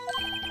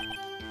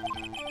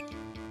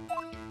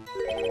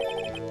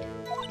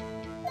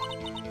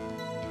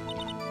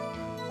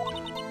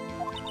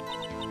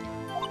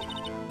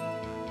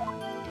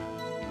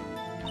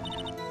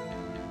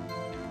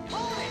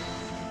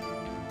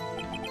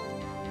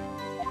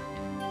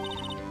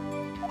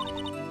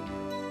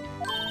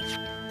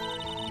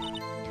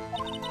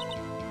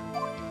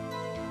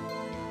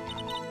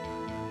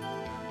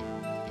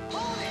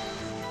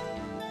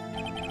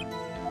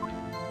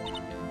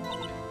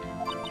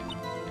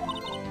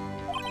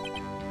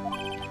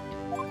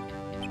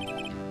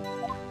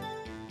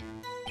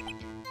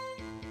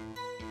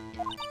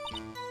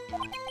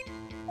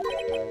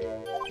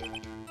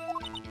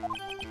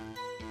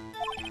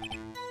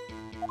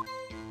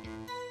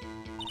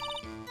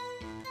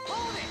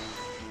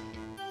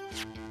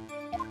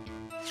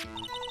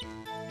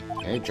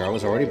 Okay, jar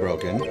was already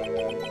broken.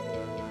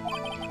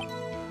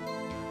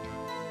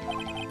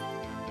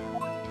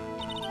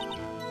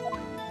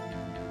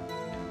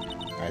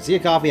 Alright, see you,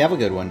 Coffee. Have a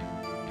good one.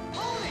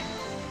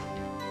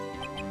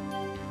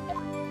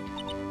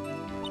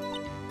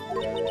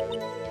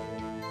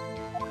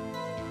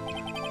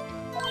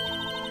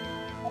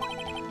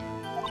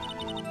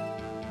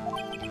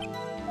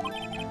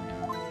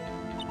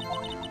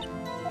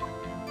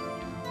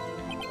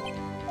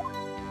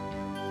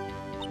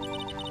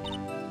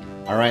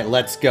 Alright,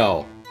 let's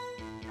go.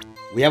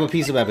 We have a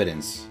piece of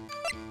evidence.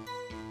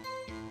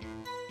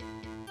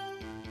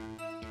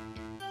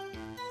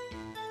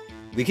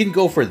 We can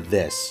go for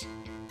this,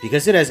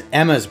 because it has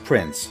Emma's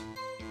prints,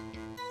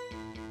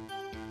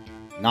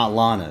 not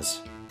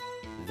Lana's.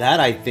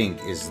 That, I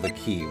think, is the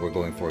key we're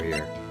going for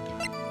here.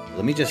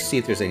 Let me just see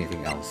if there's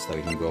anything else that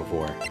we can go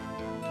for.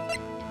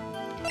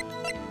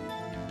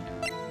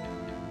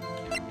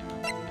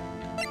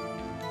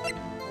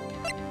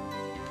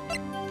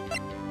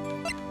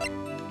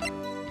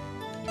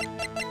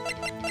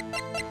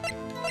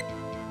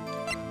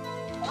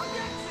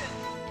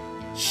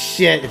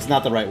 Shit, it's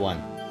not the right one.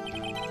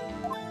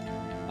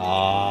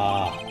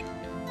 Ah.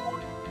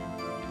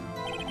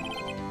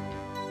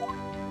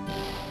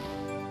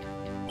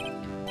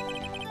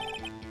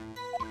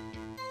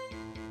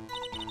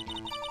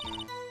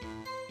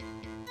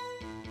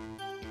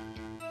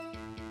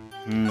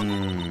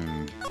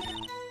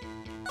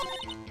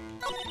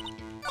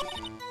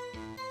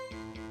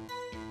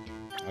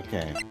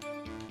 Okay.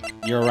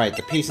 You're right,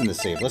 the piece in the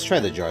safe. Let's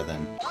try the jar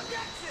then.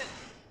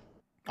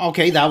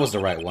 Okay, that was the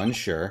right one,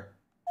 sure.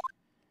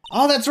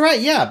 Oh, that's right,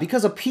 yeah,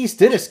 because a piece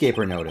did escape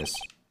her notice.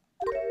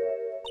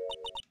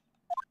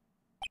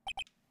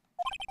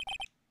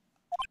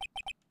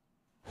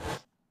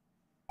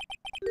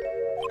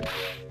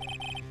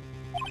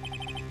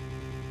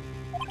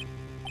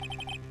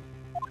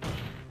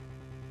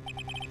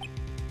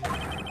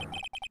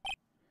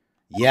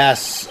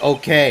 Yes,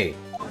 okay.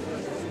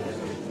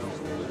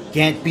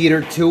 Can't beat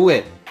her to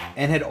it,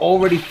 and had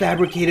already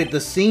fabricated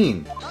the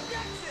scene.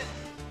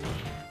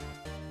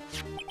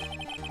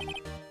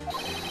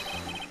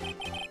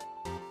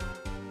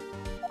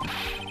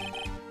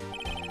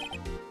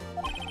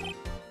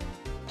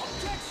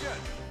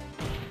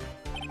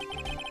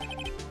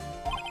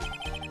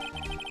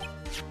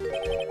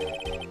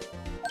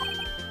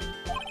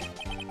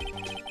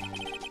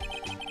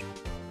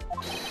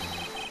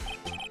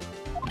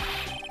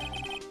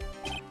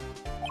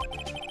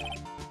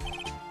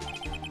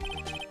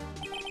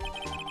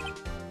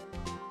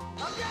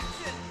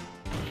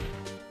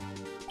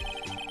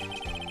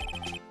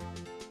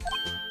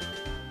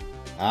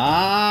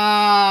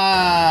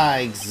 Ah,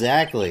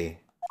 exactly.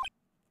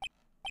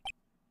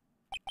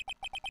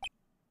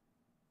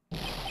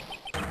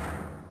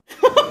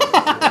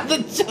 The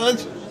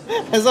judge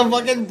has a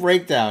fucking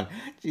breakdown.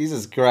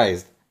 Jesus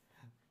Christ.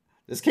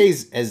 This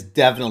case has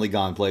definitely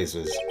gone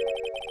places.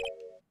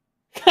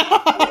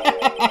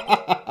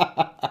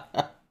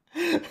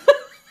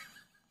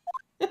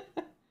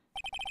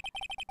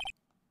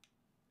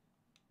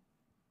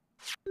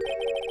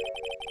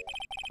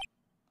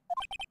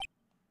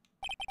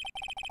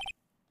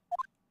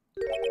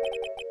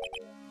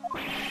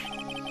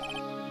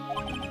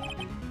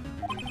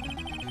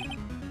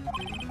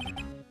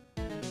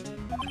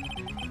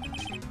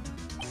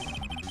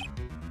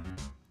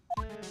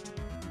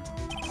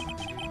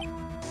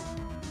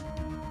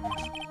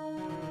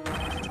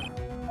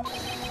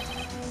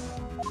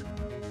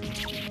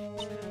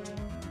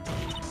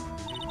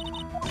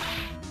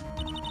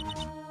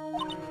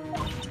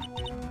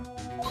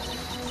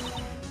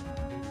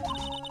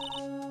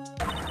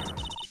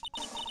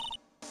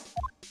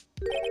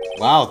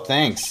 Wow,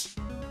 thanks.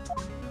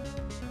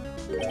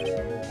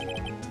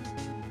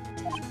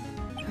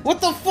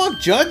 What the fuck,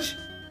 Judge?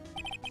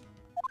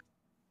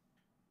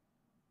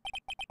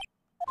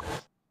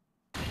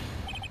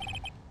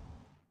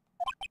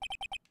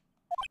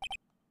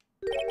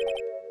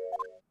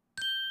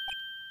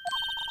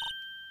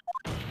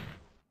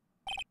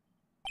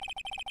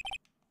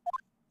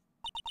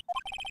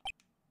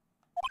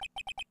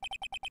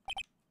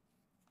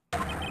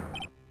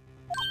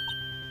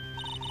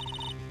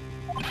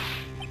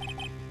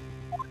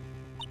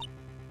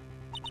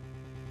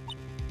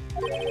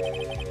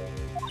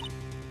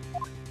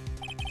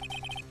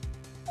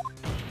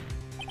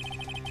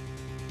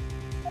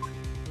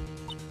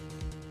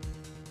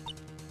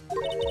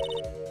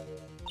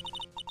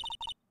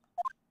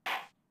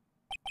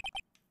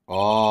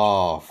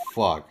 Oh,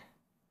 fuck.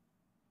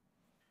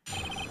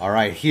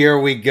 Alright, here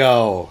we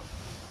go.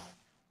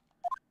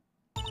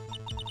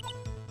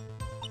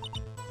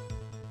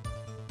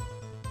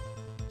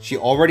 She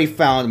already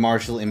found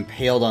Marshall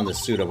impaled on the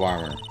suit of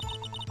armor.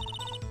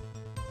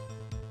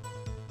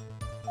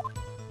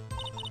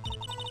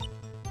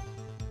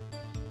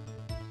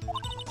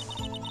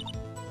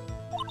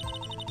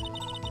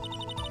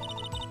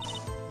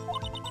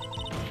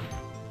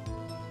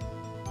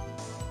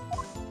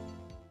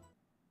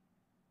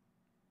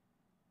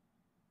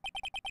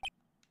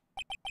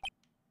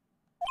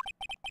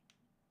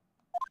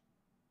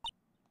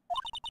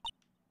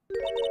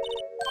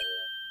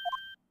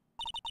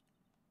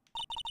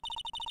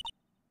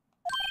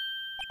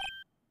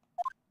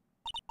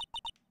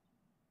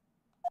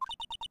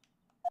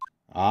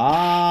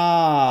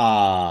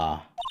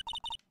 Ah.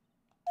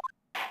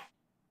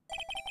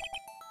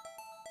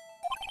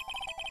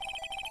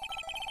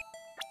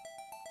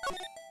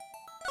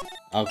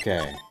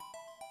 Okay.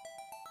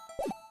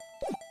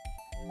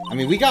 I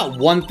mean, we got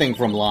one thing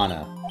from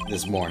Lana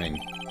this morning.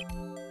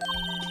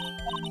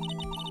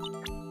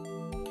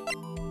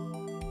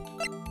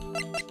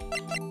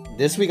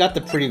 This we got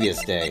the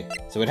previous day,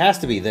 so it has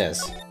to be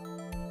this.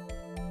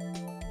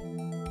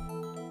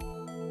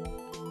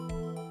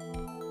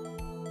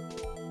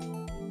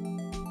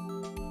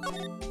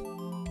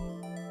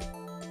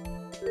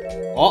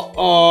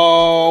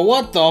 Uh-oh,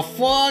 what the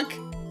fuck?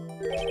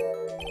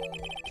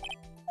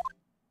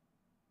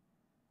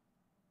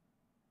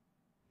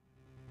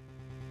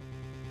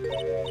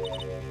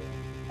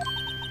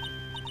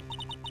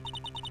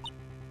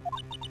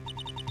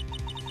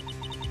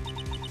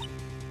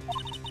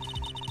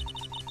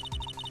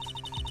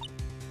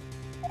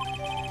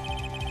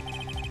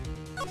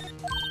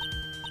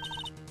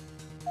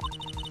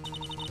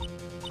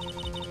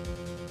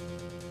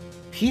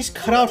 Piece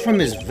cut out from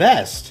his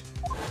vest.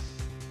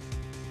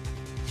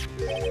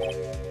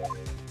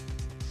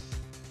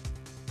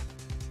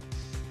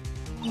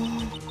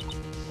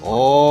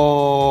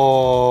 Oh.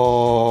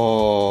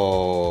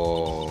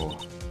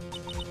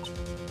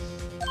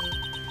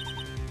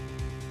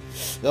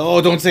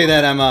 Oh, don't say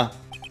that, Emma.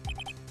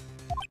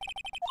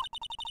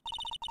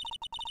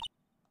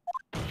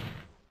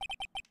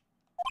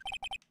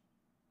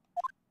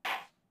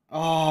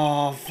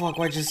 Oh, fuck,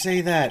 why'd you say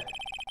that?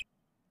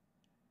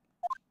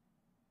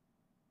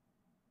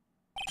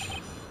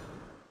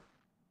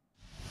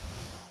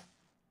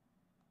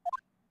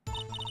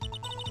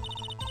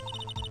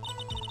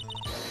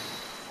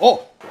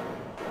 Oh!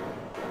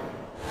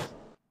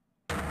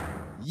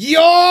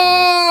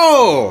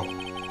 Yo!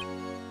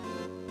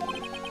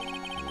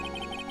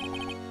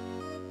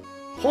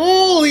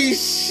 Holy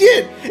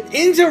shit!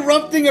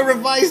 Interrupting a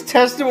revised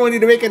testimony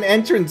to make an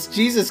entrance.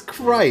 Jesus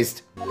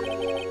Christ.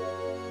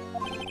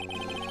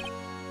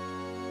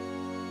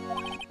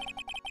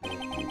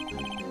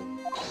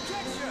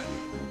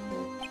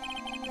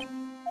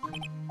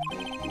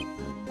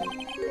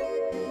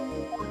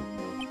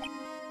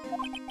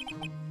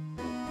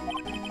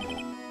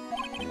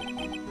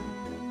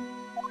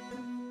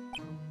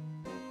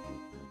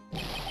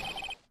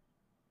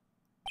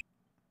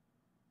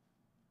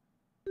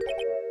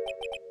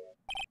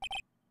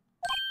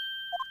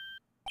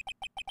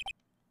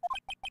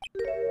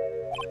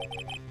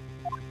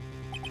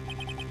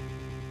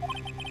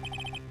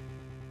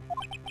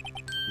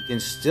 You can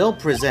still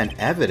present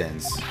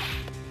evidence.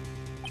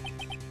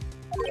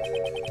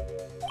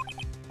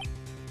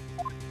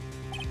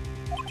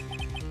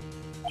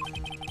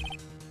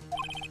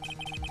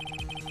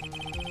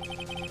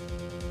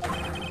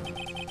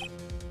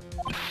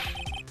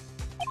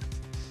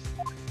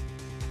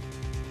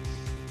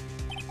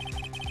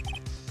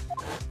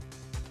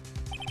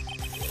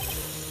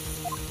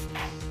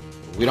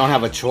 We don't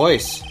have a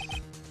choice.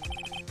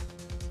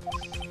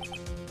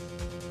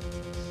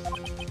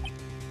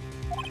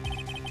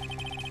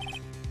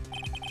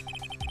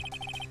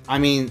 I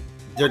mean,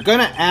 they're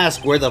gonna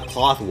ask where the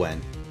cloth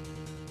went.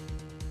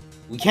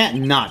 We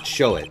can't not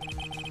show it.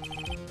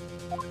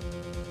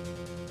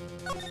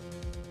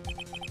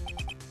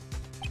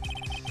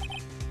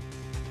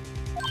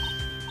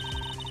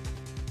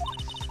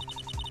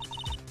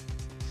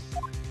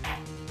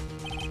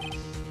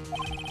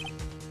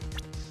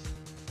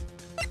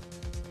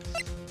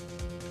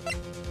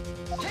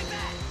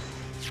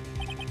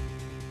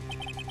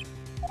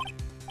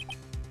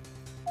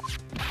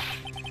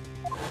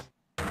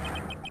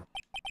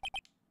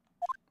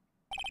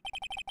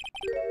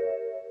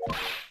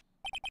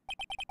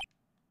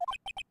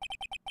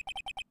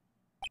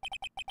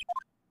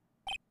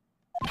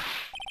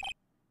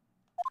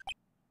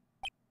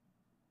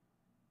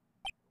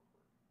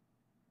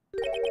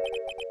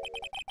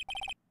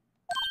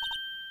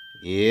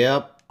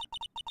 Yep.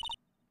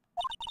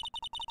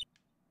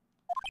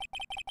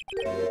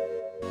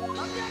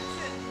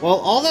 Well,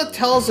 all that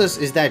tells us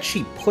is that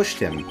she pushed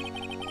him.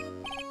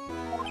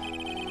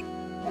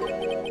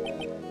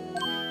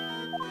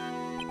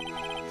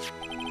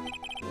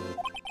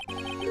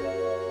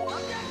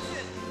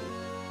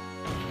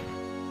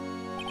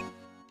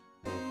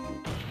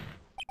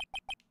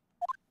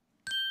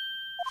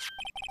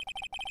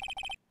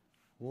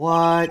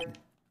 What?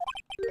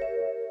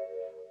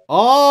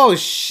 Oh,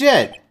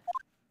 shit!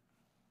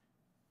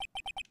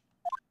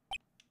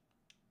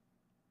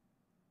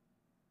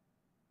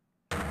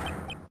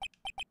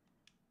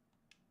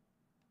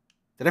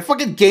 Did I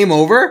fucking game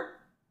over?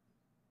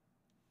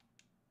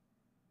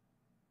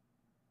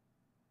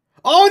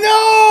 Oh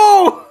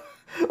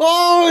no!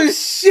 Oh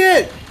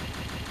shit!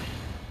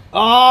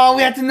 Oh,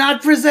 we have to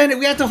not present it.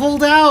 We have to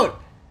hold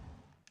out.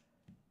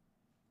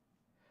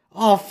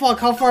 Oh fuck,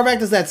 how far back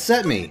does that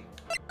set me?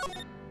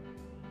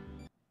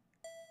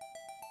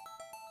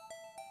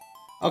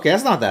 Okay,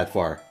 that's not that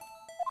far.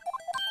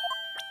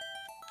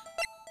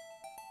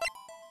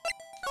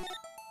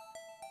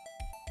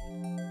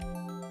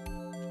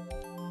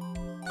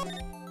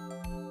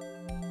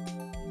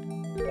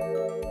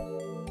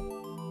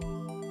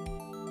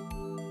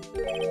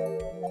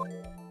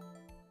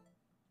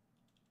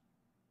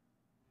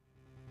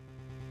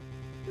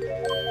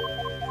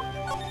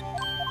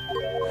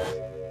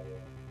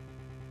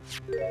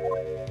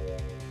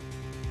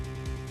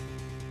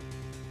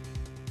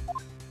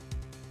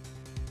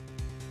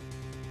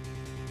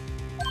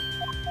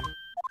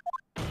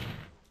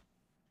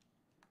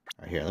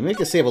 Here, let me make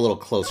a save a little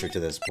closer to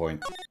this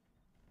point.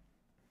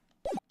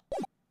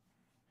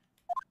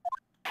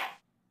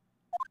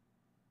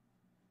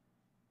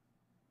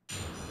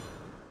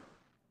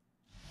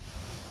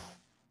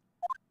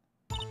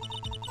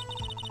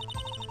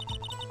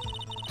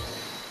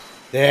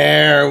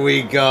 There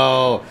we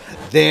go.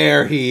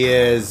 There he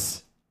is.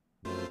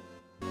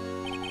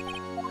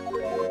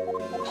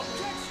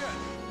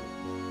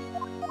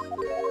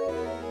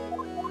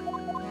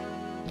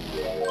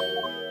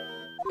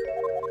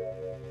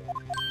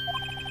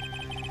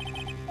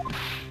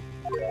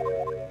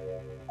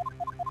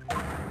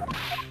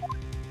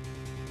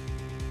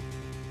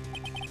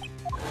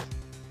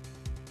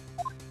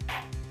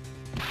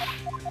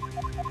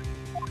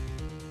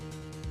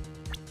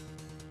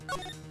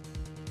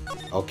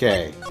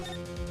 Okay.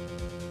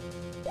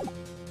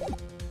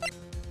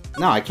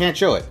 No, I can't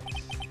show it.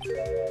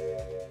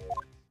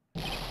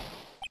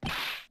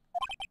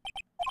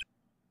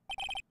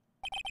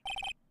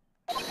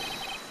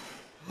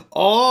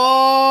 Oh!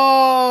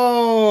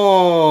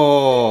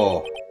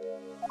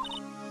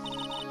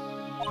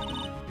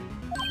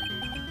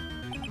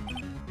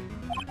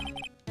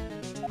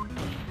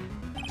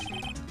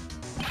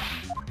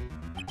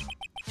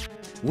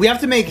 We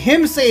have to make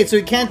him say it so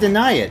he can't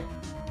deny it.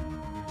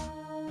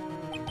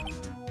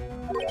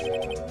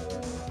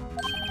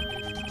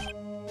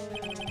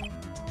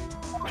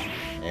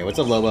 it's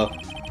a Lobo.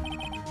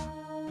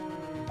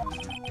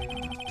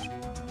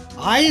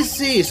 I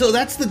see, so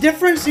that's the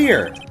difference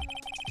here.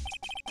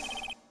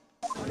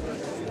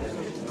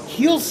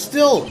 He'll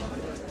still...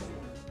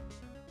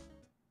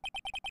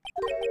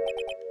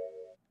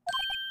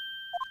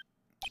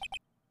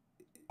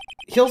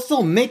 He'll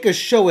still make us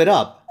show it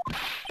up.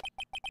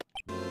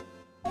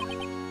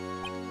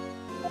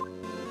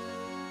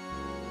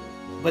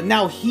 But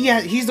now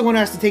he's the one who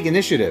has to take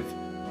initiative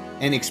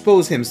and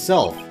expose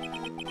himself.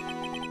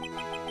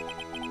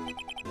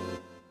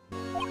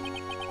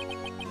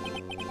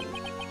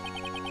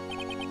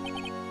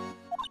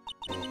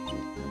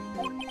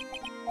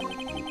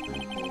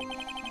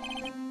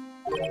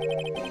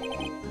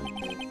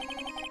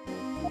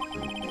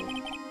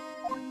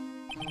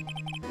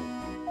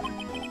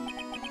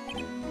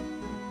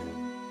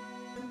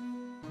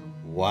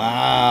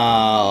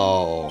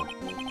 Wow.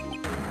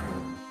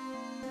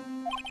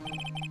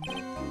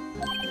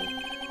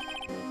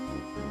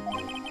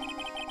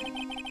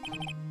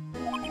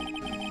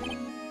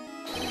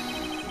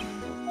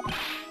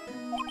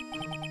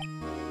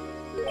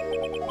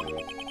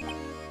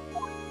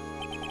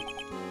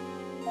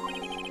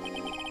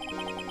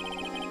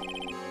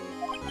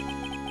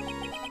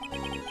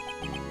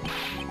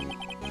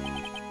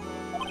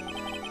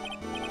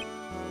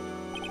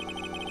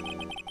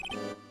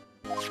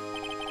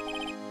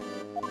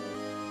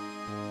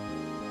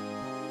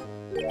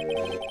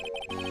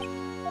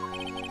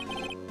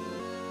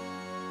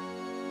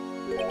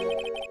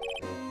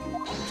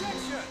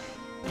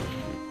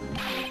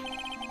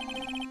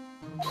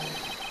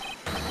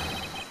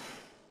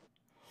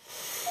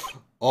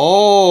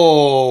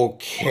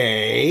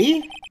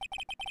 Okay.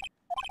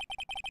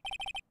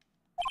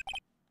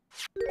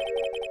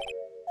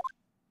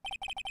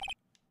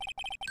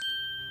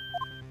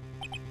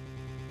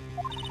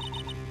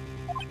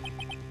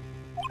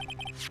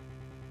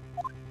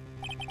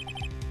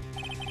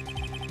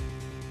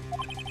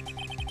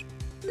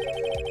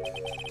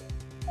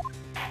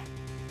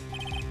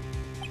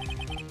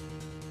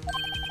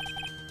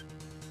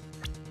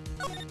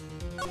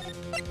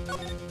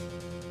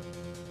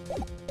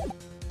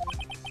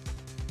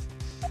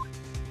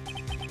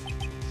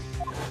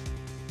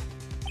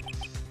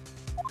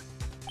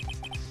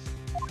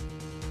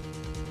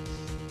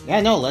 Yeah,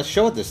 no, let's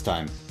show it this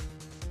time.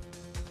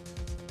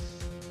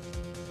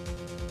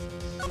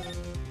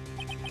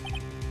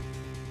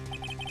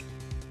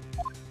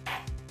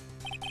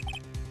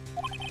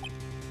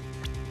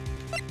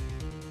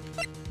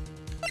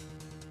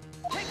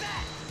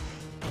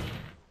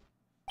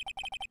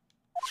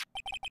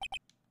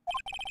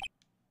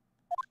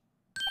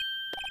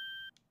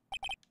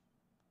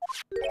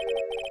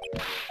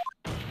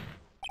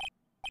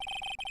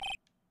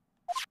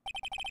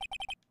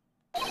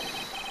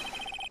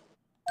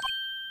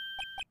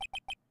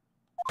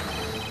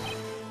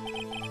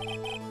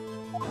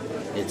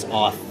 It's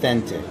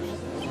authentic.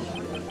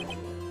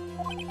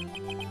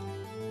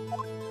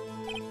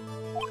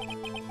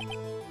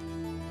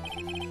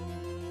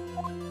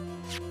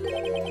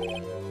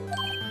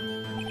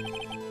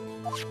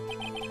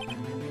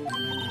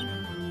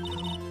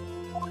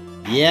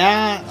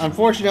 Yeah,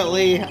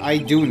 unfortunately, I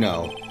do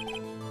know.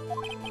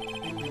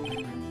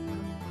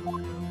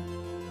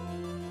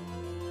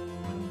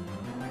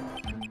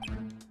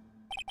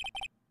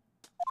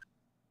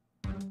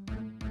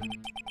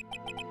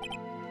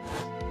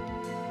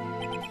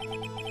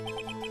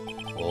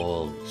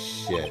 Holy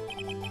shit.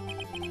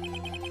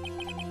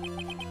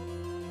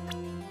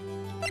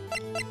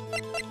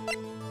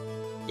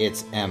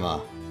 It's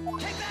Emma.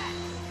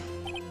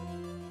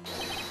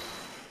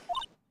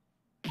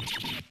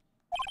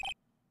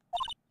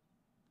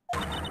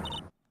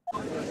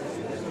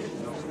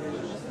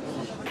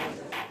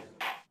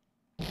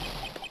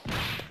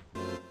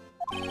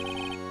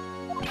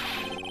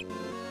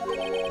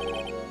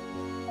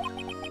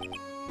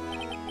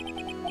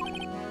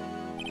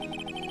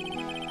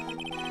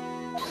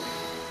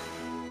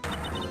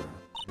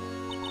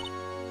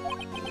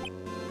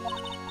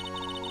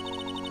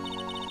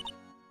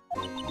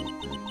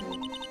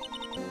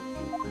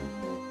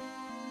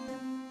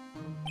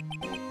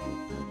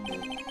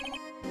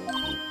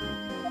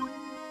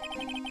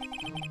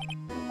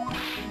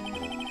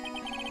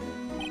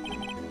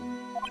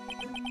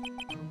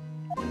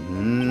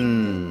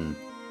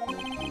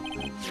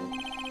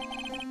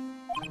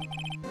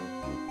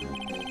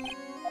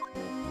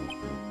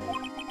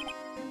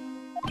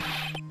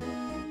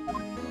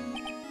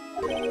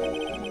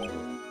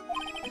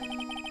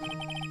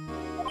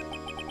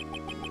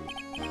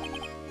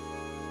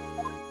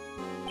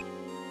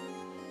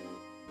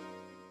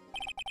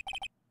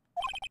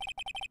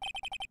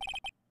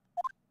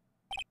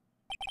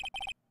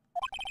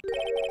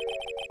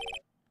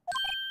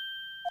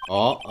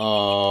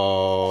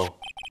 Uh-oh.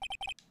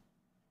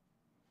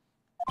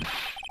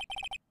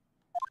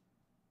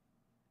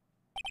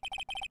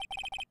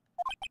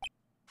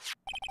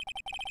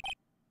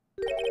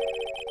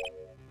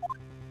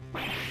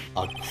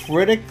 A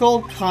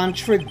critical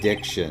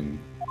contradiction.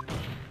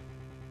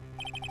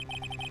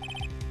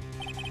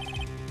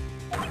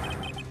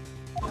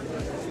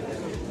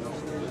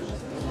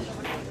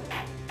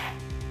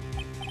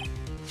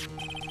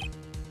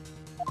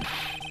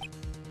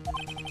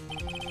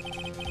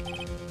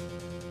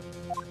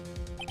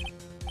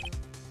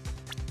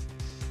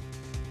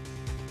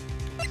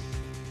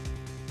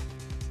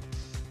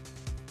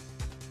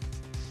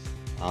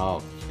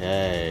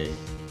 Okay.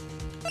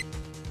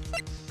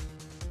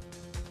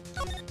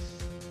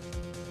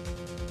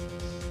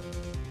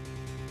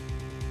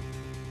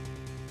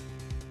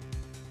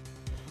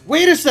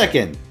 Wait a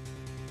second!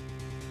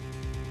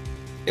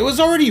 It was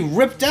already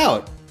ripped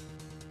out.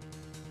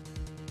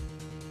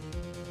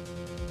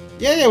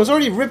 Yeah, it was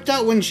already ripped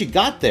out when she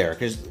got there,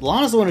 because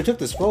Lana's the one who took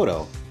this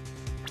photo.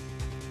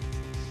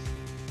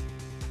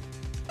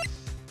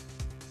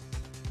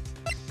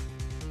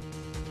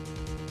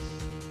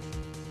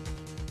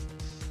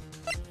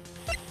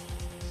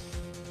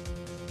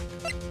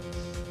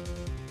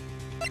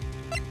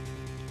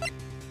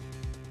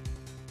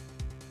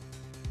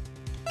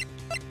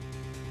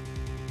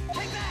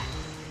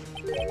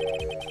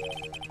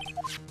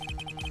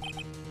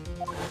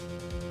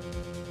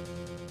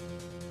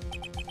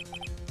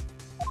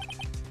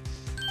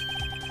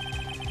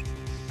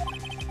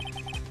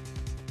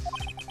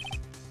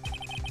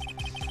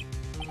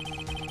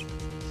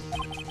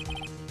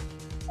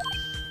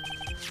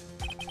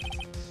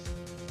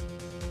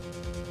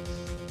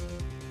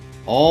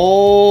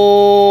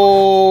 Oh!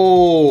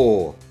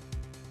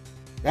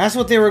 That's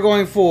what they were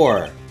going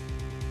for!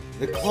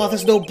 The cloth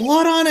has no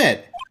blood on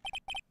it!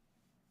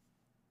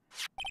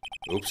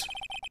 Oops.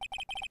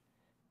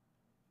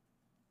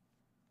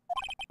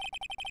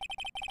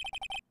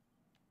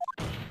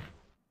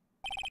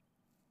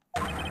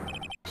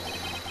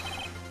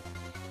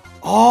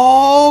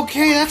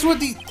 Okay, that's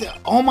what the...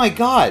 Oh my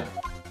god!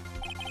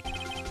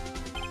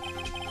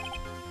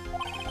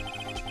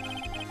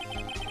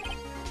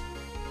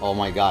 Oh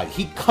my god,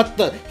 he cut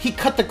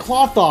the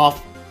cloth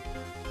off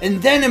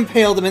and then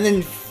impaled him and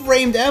then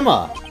framed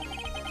Emma.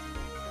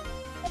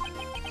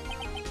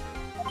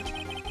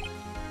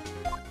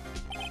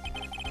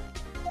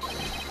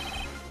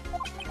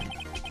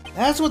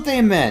 That's what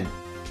they meant.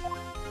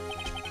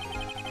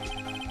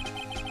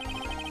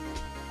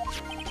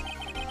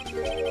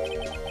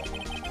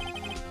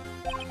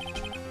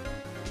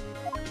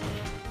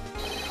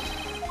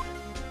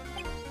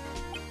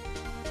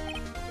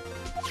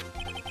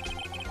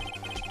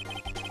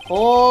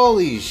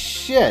 Holy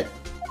shit!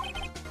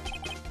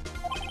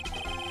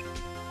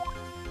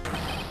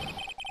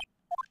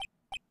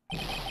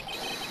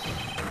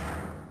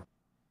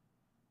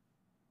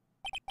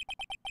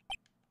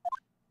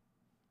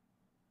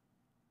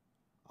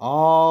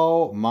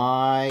 Oh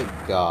my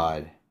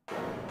god.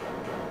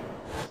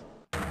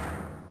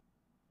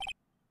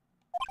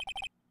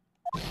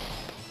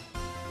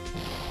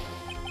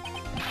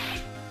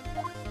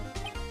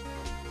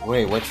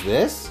 Wait, what's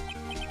this?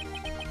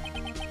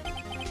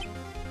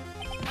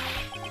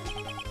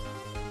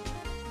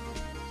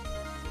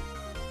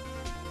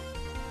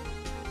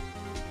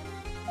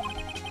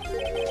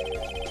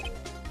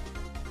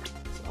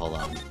 Hold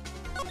on.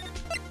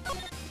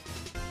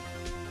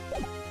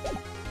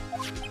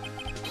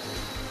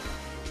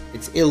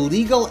 It's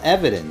illegal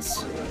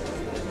evidence.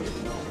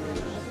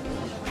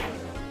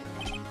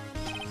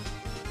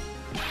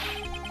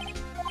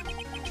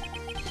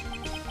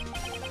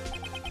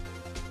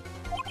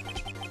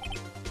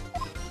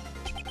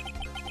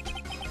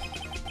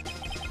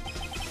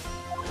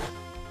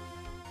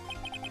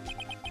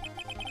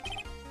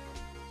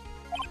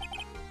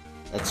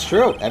 That's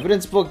true.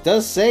 Evidence book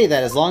does say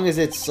that as long as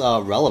it's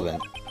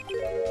relevant,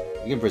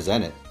 you can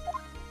present it.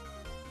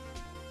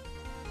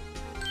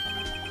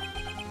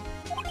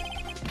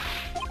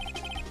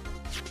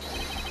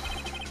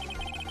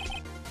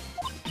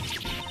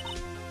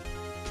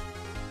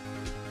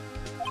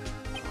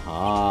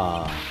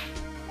 Ah.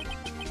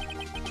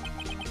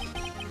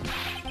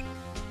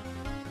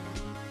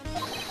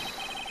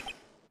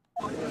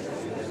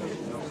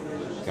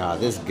 God,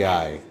 this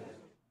guy.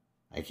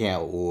 I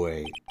can't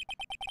wait.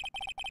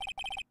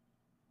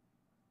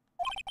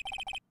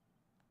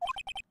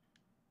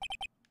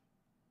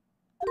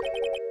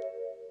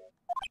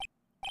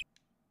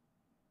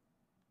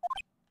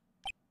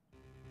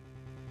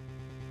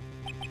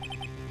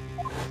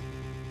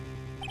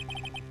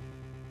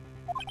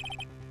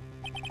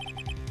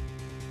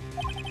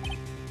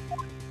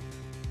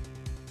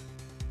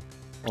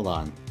 Hold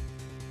on.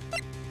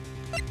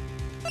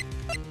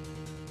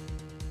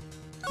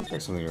 I'll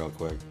check something real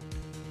quick.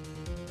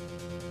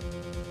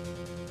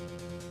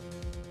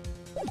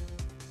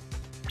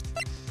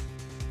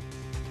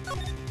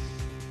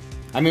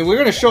 I mean, we're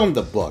gonna show him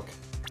the book.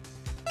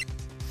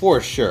 For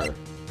sure.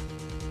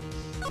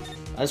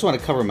 I just want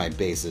to cover my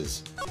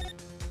bases.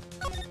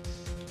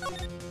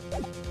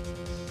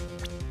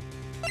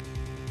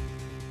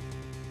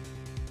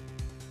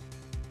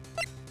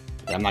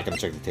 Yeah, I'm not gonna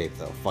check the tape,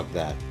 though. Fuck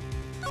that.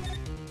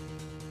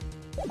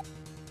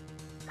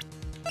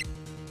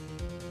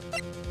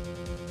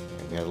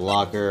 We got the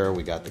locker,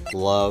 we got the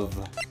glove.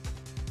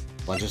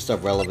 Bunch of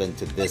stuff relevant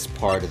to this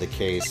part of the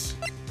case.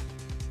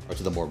 Or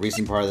to the more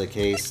recent part of the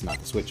case, not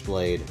the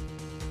switchblade.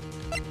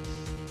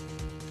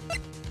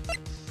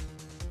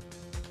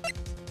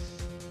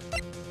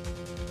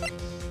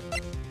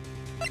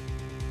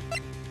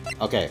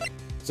 Okay,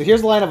 so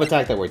here's the line of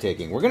attack that we're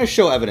taking. We're gonna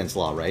show evidence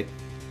law, right?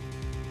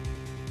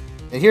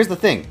 And here's the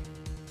thing.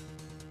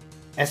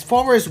 As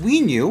far as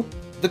we knew,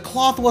 the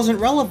cloth wasn't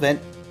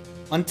relevant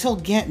until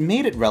Gant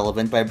made it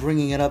relevant by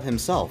bringing it up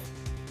himself.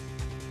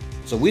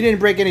 So we didn't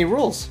break any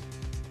rules.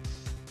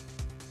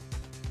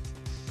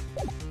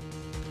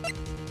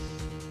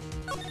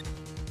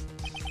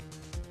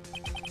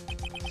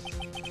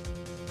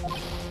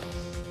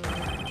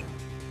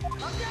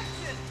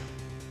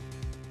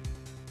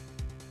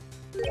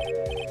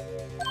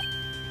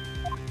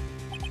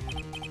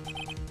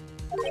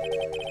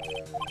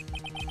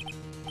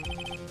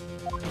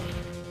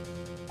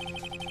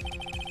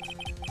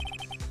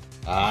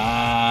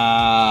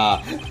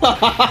 Ah!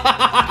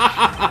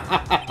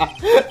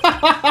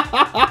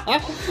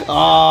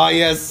 Ah,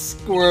 yes,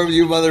 squirm,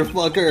 you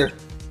motherfucker!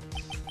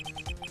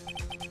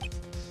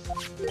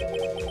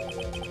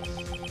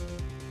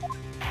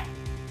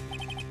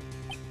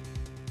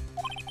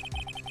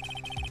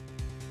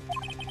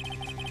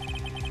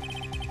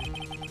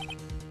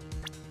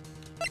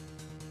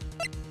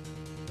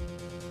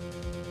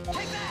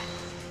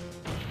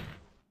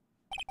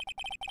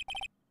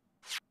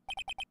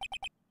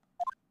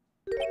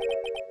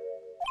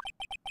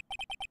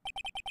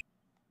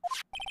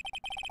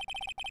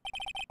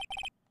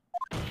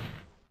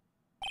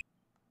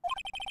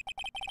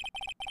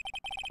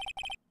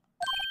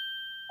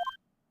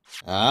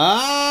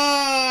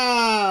 Ah!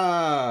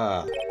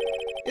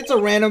 It's a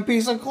random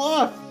piece of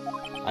cloth.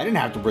 I didn't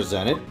have to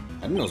present it.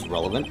 I didn't know it was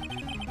relevant.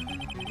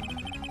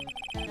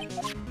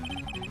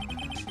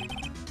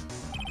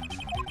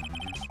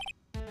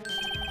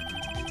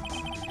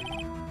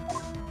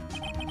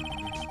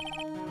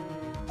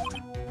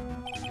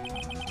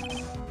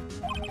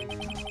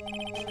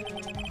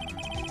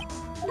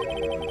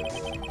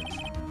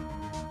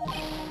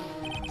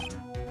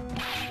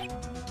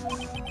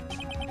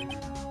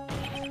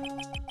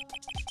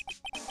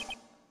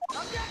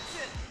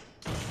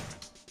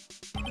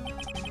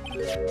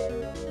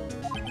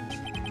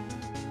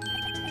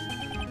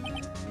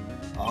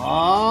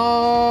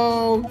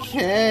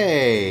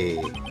 Okay.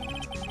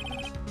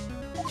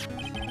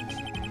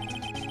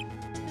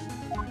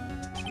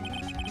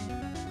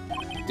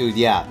 Dude,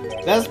 yeah.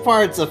 Best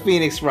parts of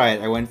Phoenix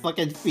Wright are when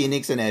fucking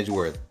Phoenix and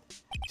Edgeworth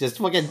just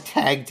fucking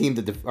tag team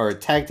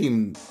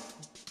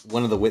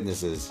one of the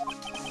witnesses.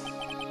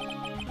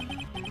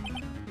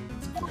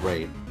 It's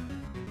great.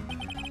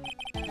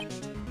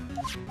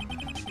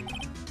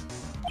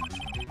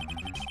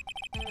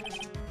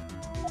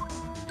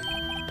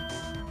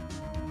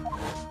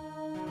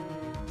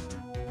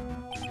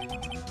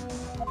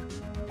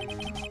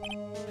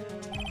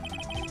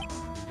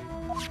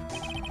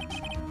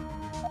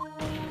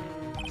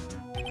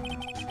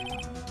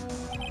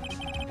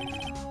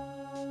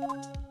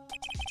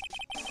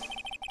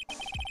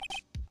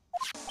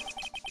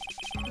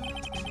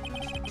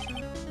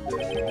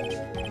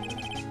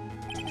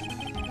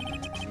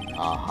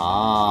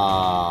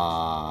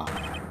 Aha.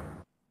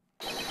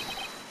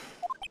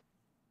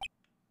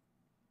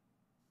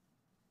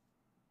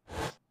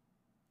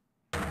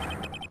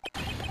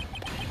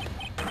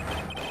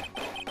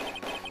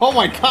 Oh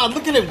my god,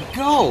 look at him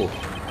go!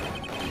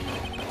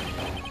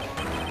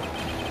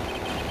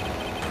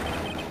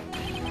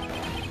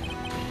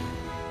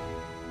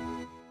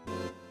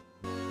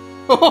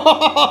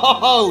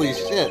 Holy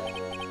shit!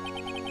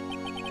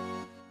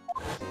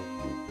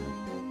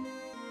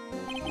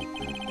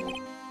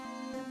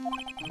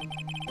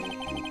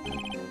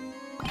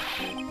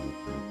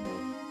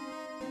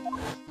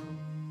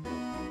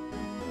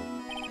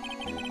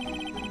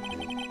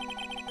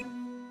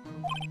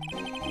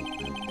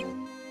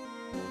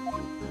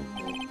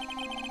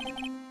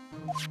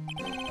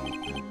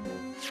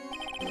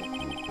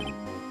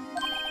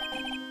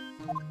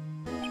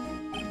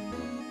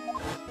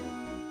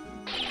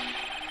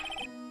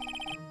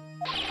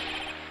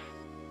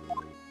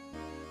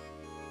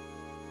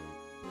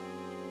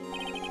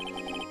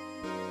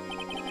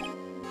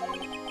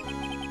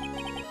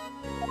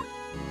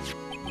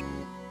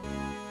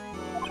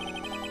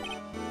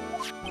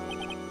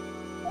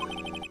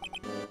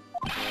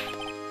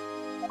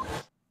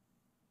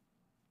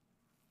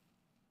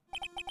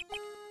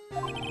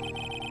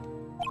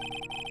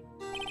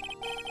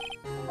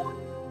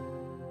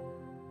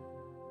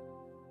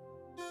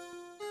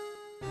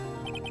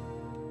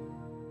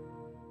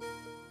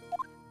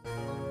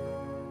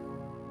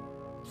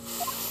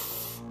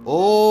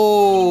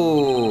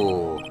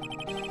 Oh!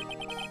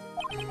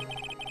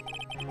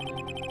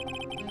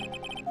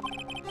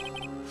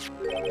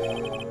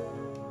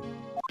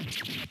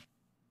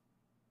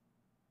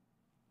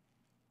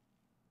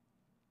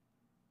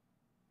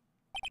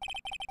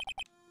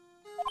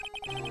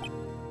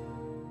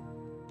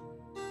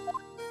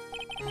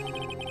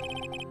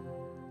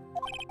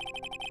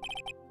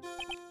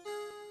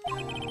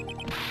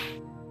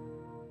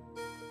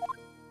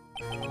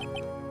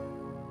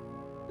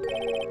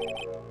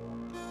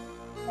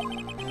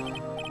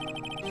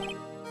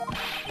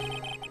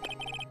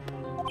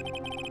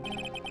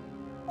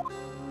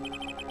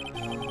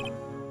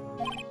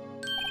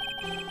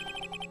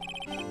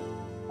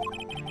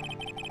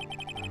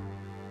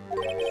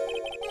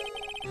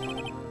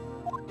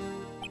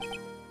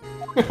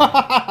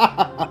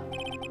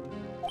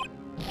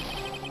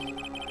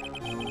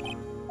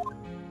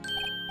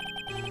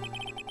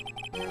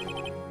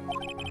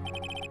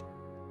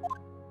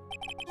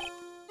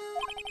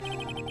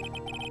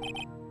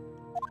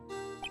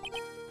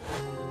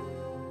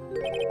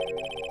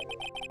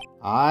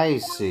 I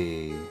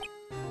see.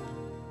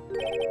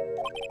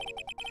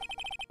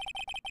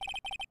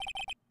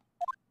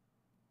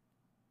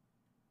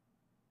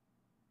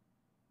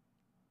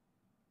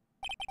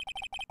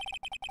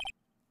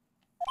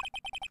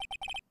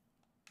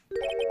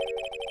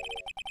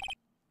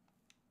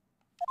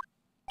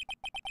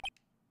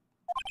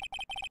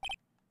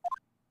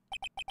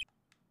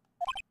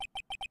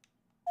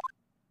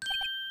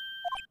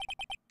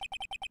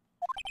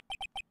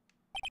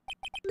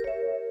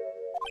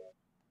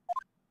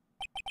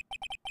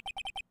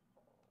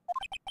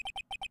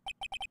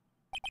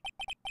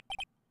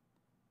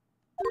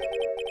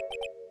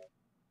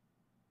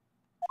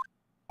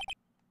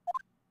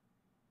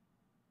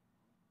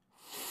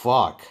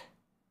 Fuck.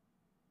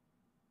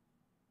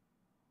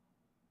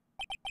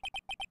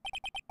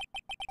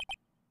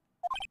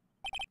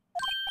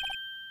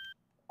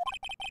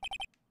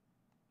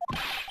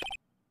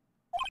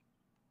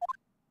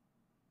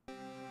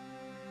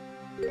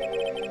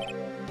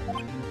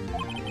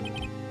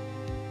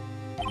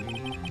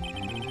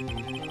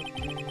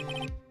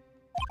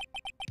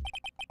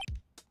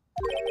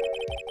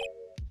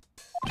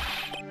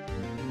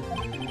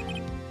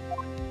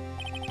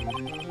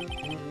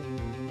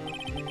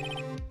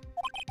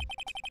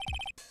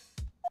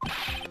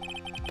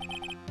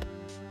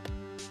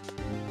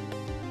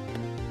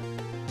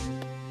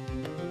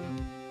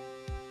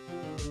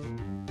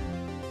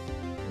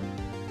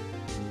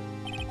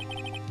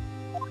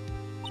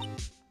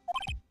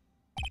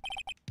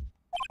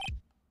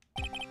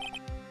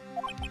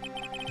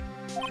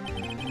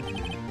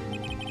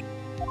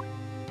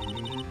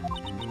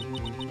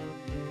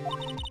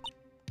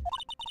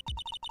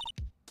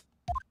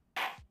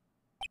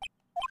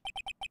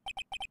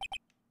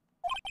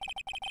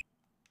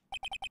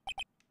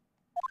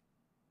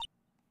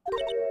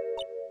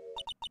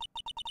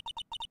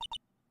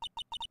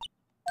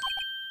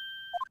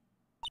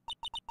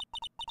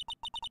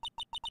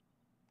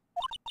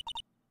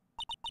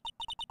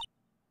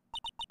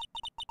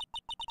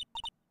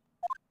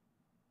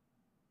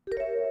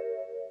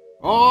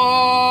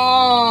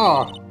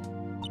 Oh!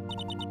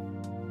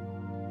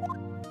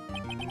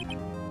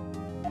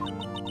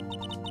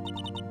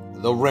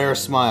 The rare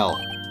smile.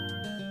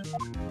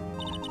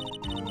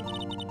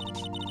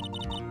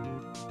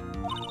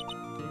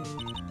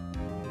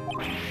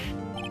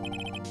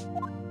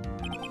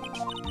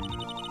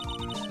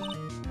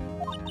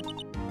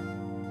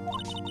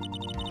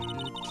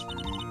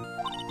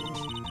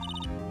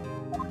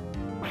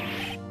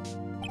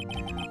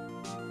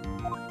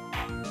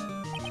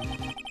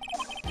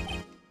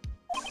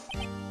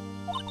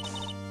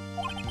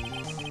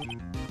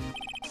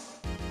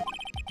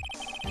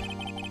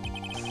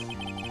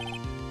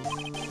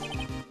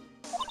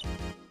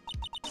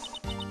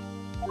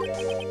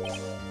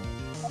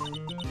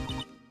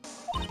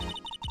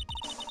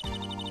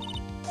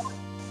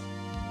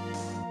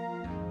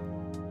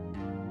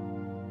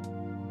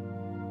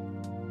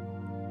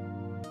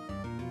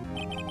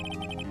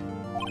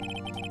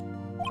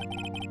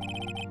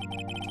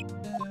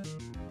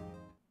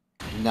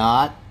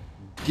 Not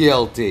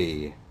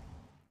guilty.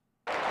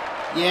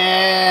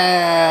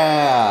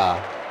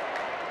 Yeah!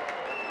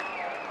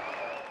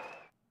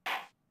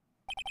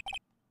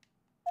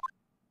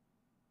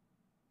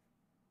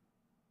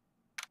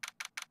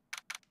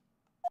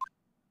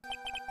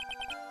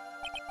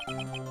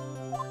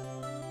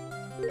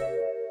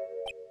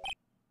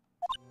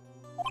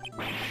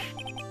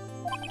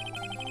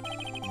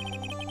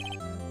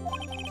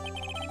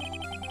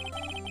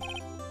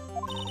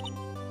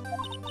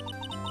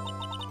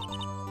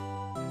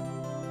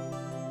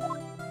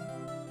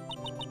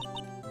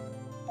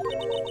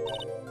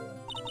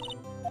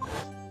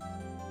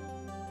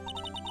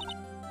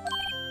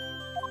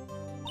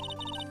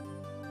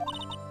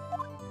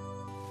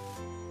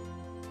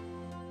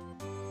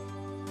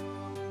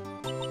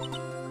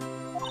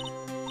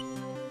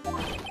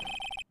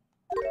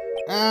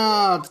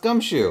 Ah, it's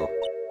Gumshoe.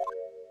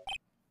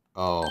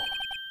 Oh.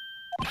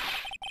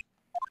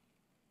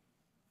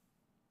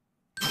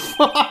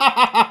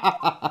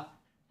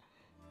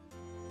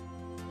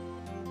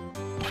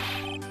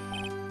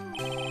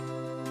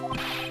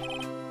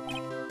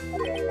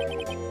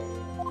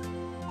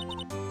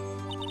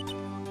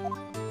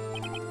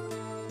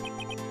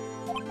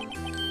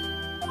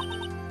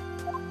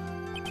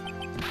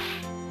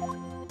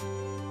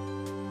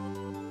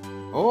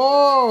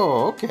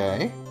 Oh,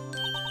 okay.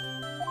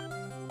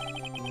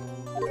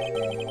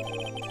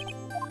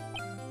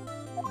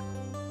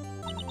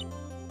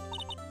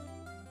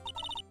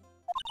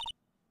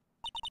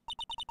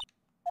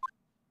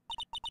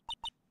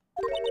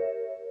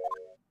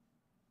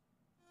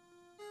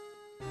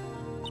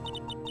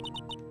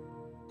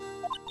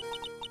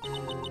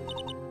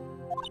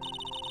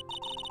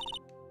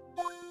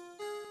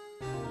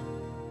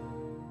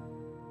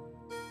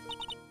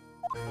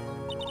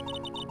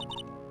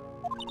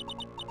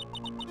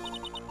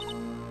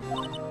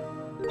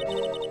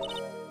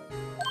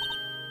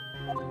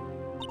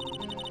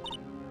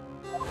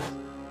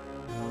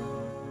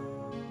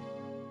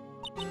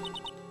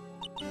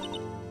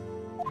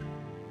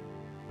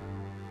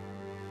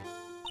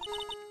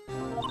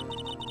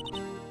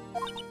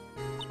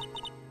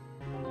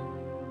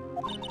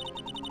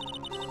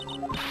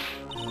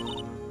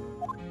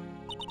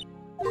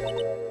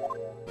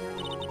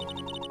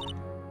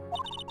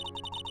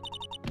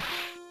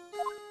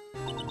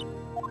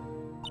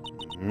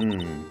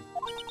 Hmm.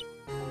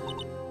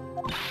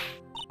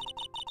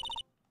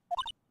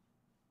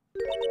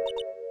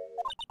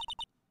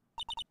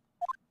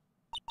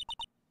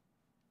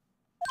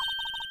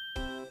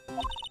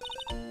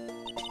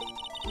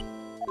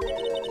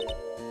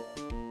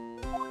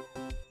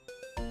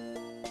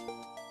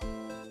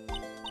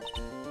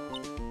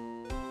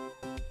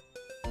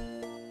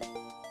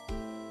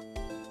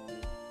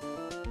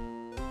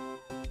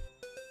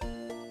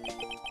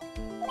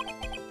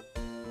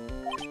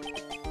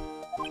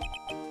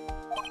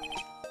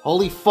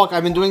 Holy fuck,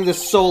 I've been doing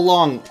this so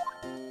long.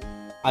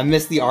 I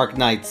missed the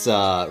Arknight's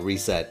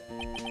reset.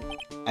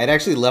 I'd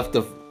actually left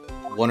the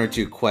 1 or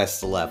 2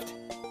 quests left.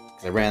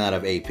 Because I ran out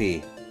of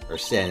AP. Or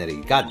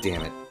sanity. God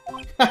damn it.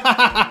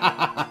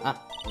 I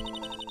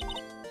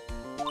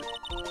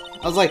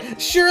was like,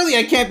 surely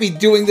I can't be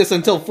doing this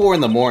until 4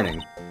 in the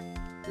morning.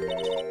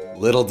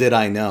 Little did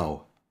I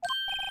know.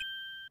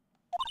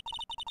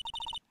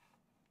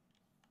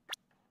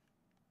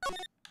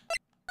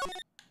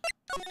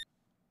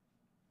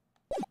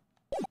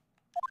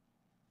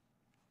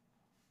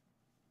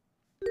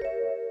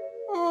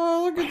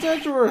 Oh, look at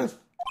Edgeworth.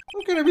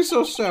 How can I be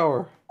so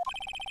sour?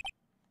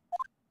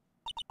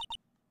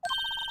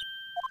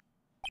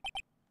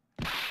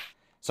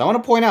 So I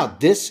want to point out,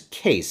 this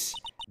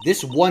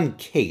one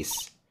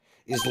case,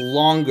 is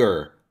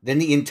longer than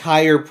the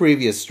entire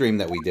previous stream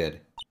that we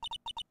did.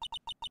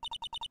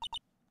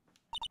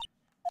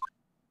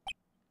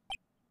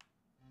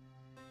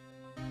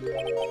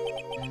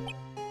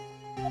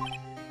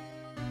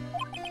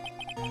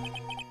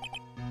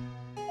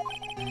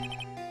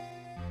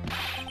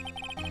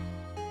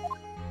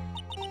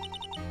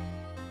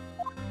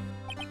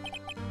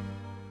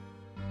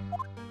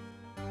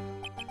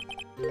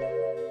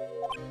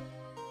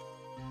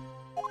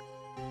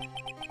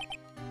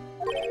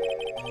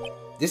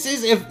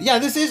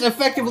 This is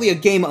effectively a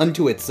game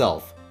unto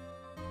itself.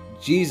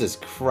 Jesus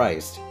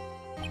Christ.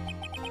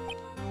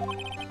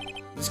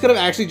 This could have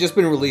actually just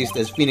been released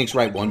as Phoenix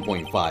Wright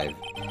 1.5.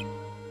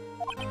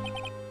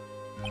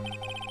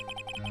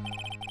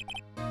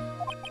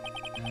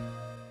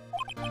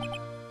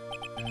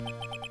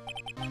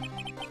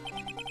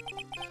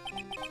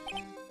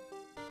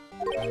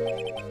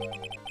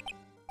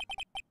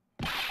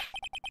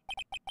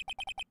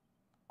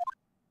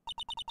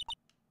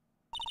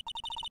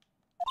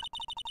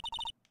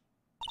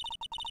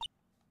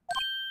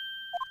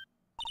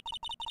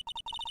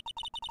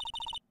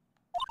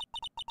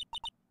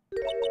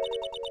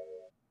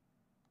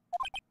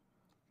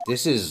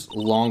 This is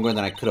longer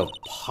than I could have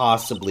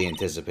possibly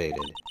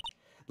anticipated.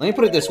 Let me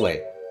put it this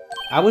way.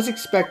 I was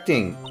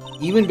expecting,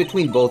 even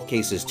between both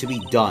cases, to be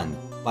done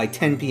by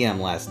 10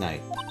 p.m. last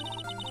night.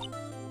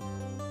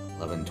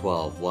 11,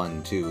 12,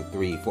 1, 2,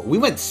 3, 4. We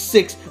went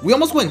 6. We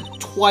almost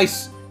went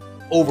twice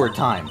over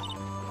time.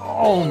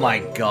 Oh my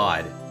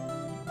god.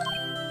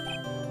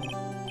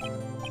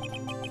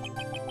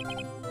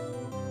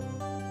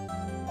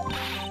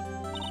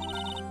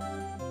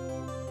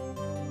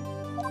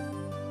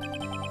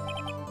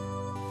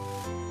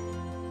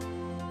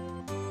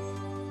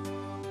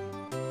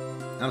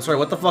 I'm sorry,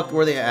 what the fuck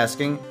were they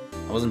asking?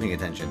 I wasn't paying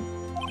attention.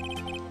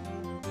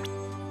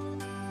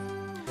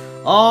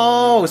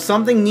 Oh,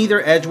 something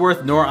neither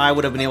Edgeworth nor I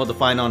would have been able to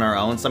find on our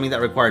own. Something that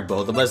required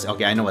both of us.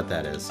 Okay, I know what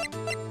that is.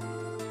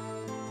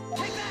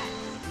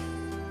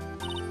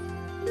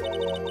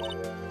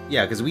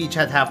 Yeah, because we each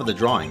had half of the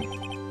drawing.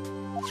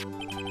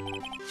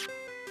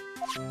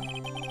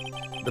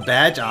 The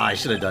badge? Ah, I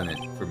should have done it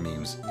for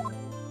memes.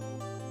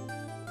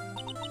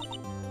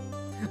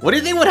 What do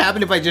you think would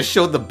happen if I just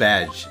showed the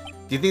badge?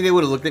 Do you think they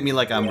would have looked at me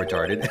like I'm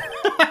retarded?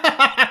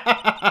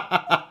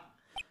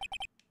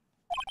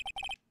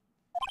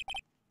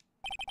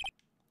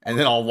 And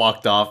then all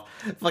walked off.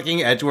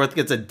 Fucking Edgeworth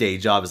gets a day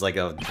job as like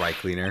a dry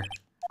cleaner.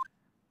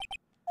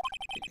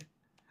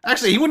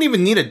 Actually, he wouldn't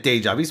even need a day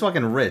job. He's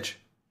fucking rich.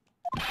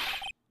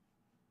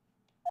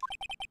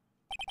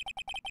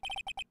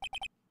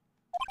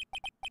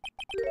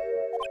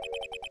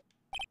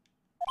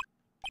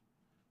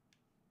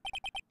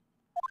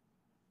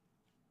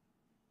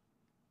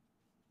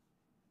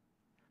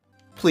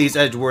 Please,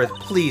 Edgeworth,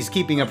 please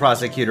keep being a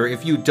prosecutor.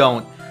 If you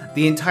don't,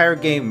 the entire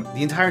game,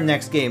 the entire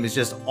next game is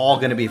just all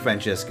gonna be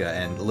Francesca,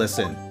 and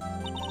listen,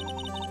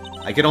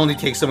 I can only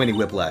take so many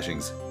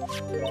whiplashings.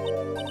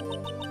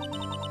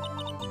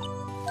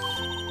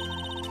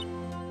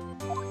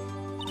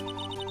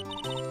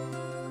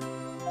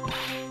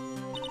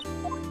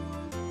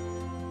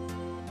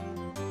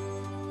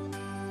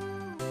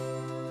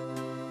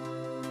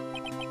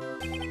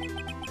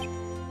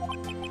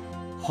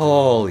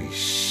 Holy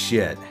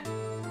shit.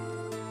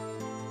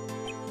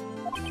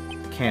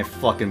 Can't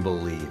fucking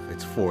believe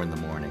it's 4 in the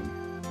morning.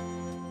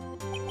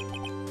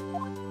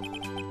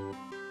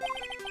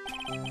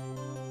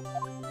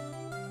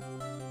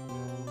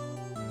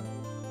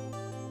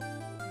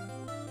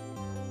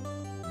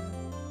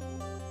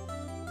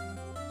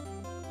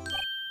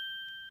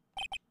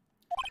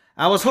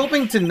 I was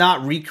hoping to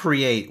not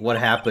recreate what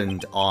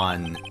happened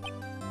on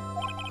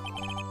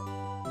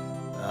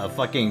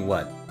fucking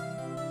what?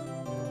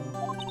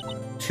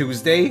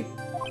 Tuesday?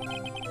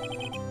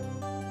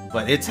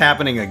 But it's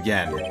happening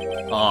again.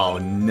 Oh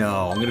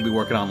no, I'm gonna be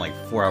working on like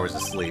 4 hours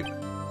of sleep.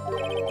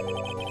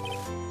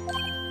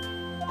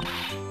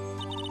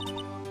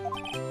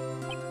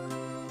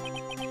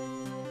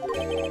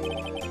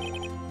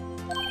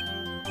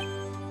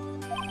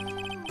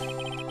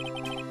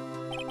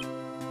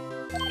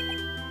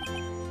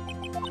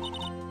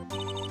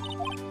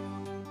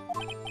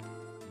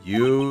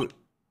 You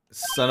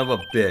son of a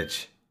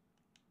bitch.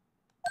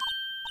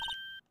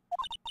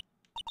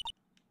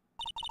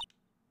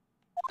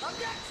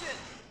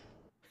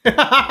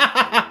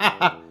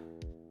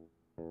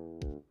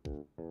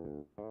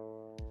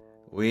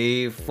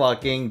 We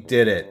fucking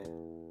did it.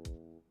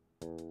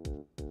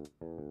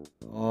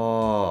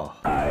 Oh.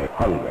 I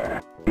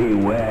hunger.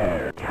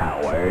 Beware,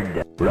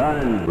 coward.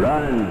 Run,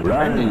 run,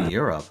 Friend in run.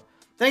 Europe.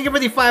 Thank you for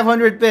the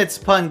 500 bits,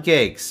 Pun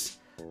Cakes.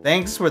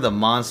 Thanks for the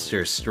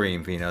monster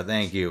stream, Fino.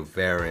 Thank you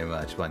very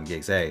much, Pun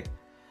Cakes. Hey,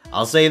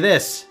 I'll say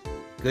this.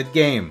 Good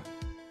game.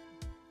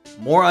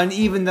 More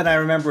uneven than I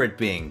remember it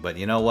being, but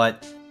you know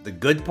what? The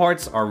good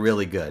parts are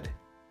really good.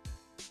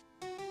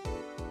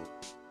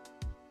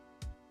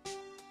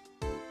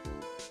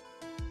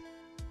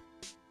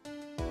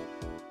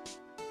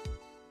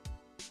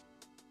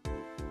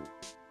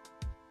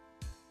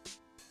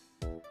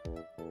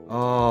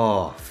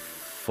 Oh,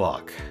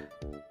 fuck.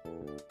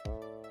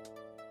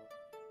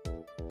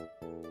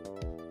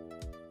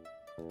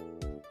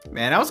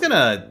 Man, I was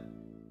gonna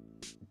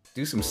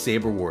do some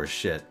Saber Wars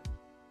shit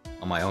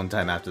on my own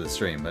time after the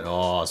stream, but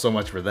oh, so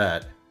much for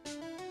that.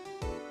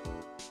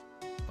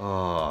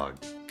 Oh,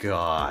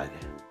 God.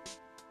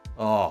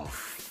 Oh,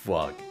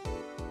 fuck.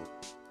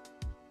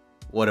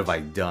 What have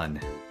I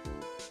done?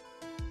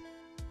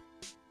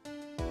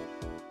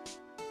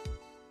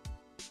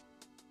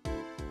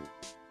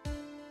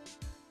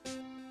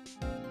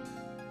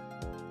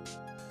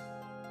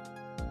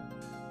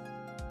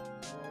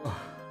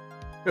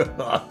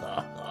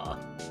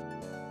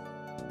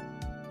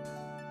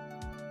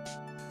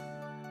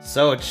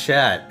 So,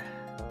 chat,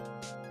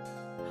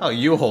 how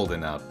you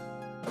holding up?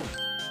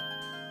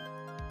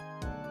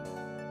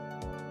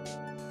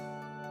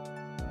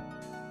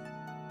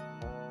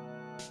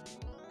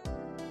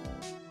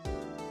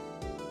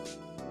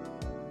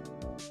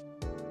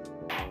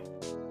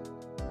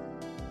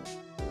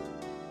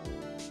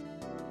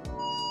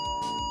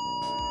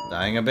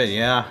 Dying a bit,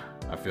 yeah,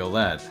 I feel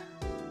that.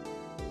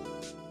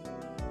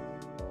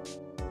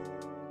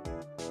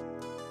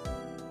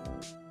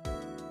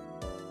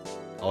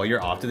 Oh,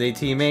 you're off today,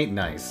 teammate?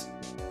 Nice.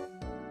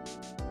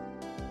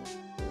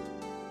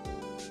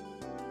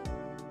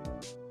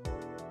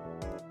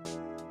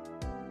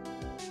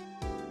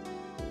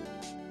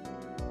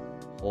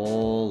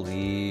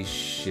 Holy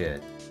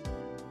shit.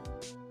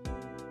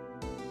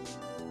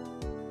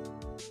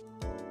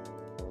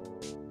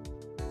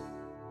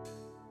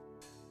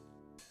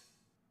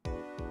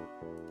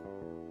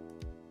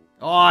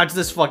 Oh, it's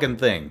this fucking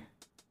thing.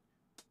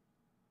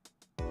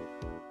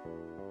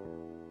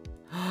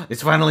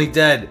 It's finally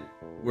dead.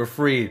 We're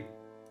free.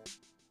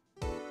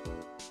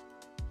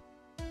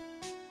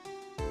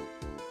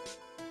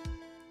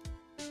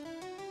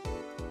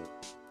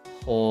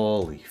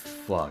 Holy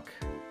fuck.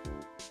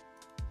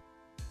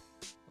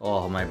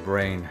 Oh, my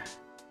brain.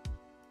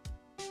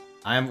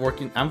 I'm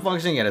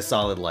functioning at a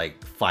solid like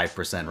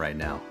 5% right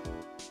now.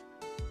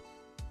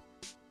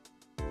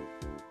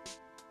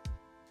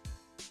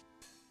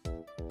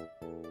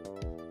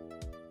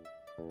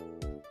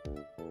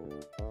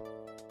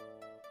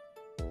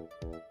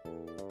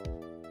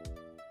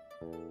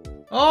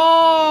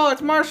 Oh,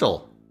 it's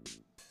Marshall.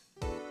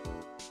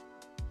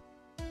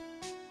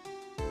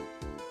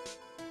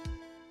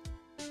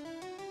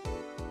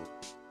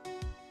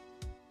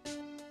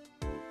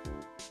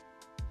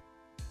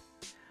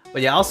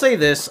 But yeah, I'll say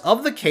this.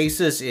 Of the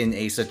cases in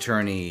Ace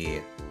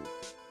Attorney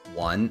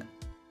 1,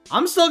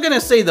 I'm still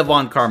gonna say the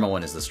Von Karma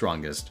one is the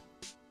strongest.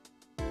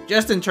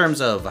 Just in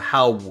terms of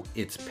how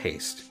it's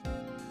paced.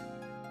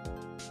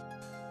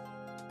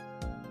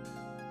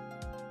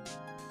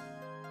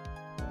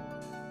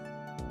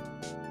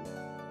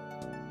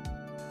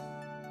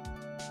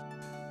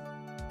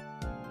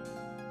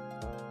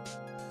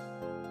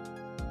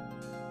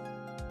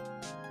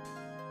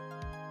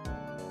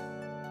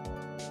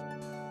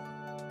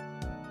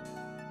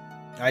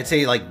 I'd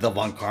say like the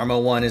Von Karma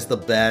one is the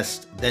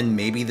best, then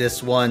maybe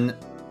this one,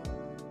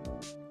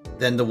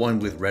 then the one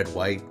with Red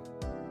White.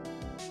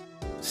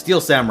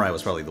 Steel Samurai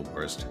was probably the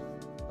worst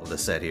of the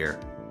set here,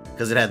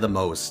 because it had the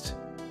most.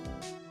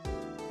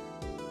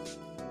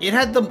 It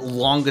had the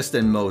longest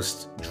and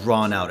most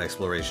drawn out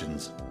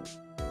explorations.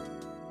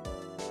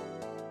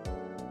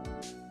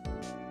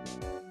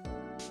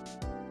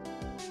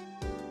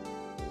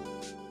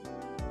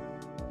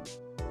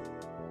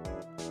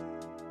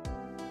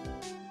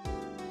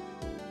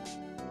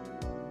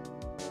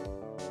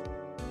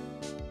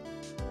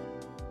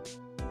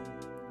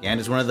 Gant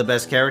is one of the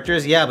best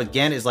characters. Yeah, but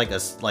Gant is like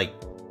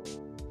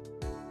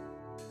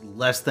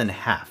less than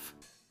half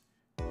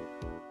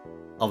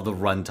of the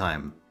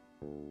runtime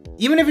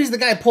Even if he's the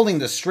guy pulling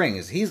the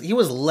strings, he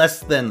was less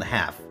than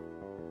half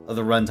of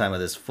the runtime of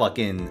this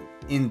fucking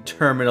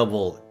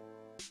interminable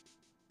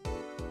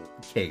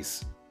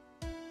case.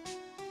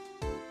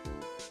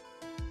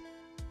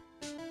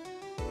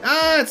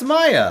 Ah, it's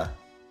Maya!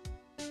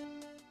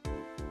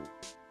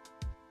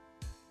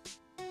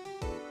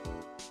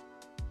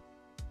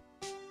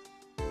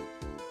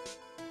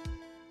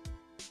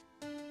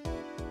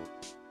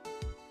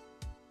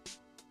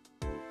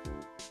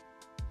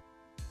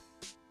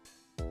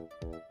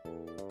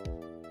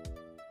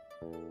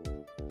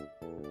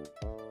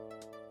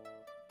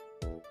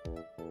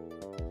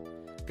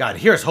 God,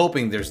 here's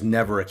hoping there's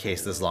never a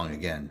case this long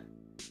again.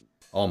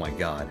 Oh my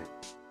god.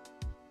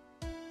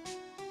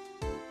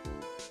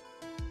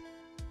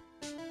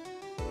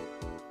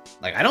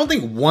 Like, I don't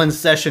think one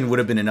session would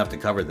have been enough to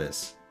cover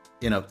this.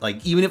 You know,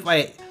 like, even if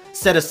I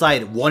set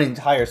aside one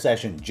entire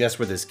session just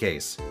for this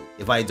case.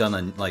 If I had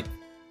done, like,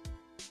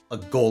 a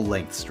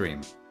goal-length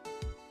stream.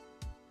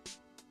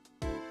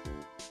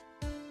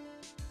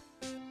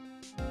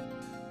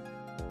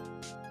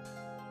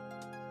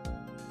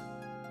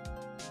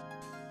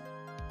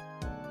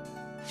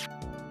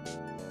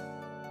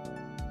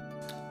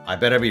 I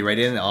better be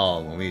ready.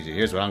 Oh, Luigi,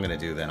 here's what I'm gonna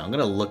do then. I'm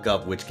gonna look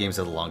up which games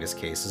have the longest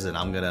cases, and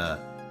I'm gonna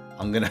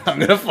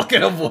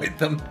fucking avoid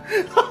them.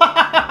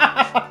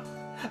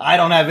 I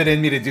don't have it in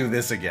me to do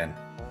this again.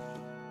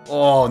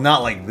 Oh,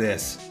 not like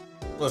this.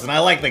 Listen, I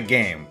like the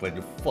game, but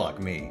fuck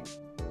me.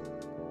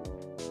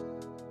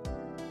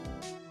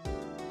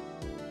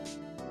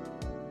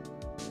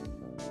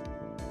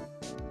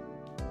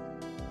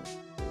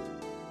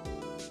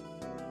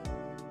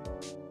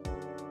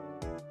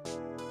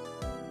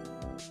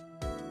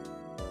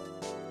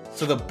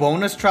 So the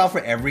bonus trial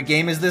for every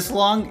game is this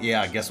long?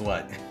 Yeah, guess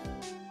what?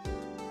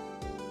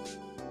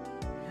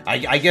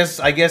 I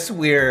guess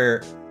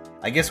we're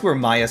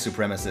Maya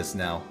supremacists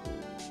now.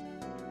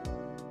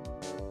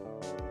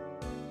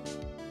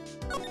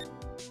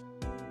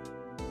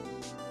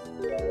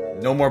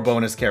 No more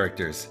bonus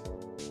characters.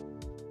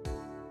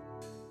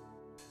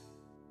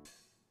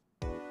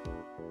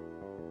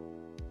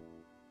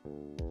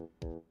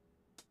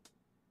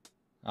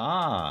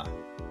 Ah.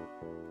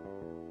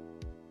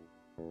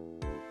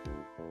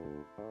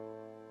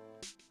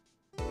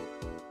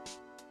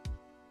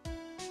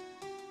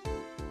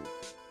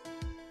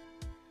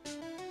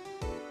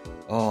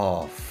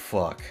 Oh,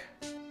 fuck.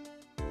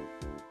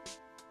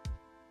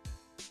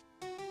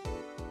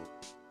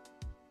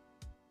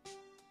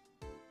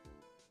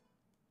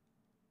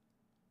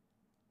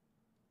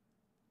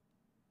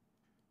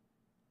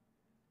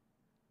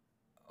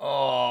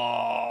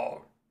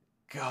 Oh,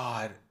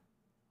 God.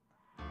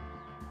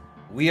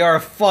 We are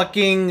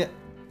fucking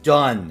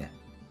done.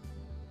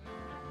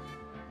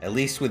 At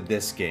least with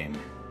this game.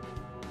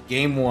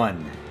 Game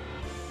 1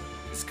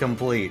 is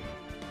complete.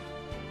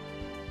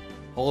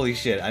 Holy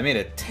shit, I made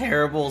a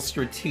terrible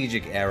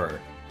strategic error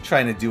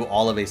trying to do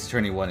all of Ace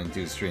Attorney 1 in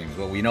 2 streams.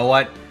 But you know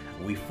what?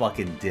 We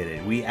fucking did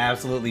it. We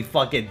absolutely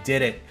fucking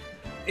did it.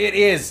 It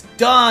is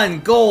done!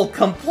 Goal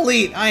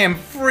complete! I am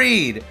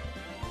freed!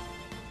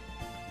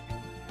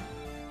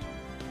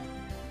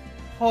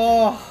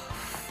 Oh,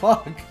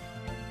 fuck.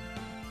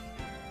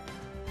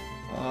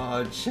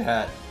 Oh,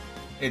 chat.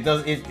 It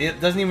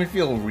doesn't even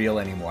feel real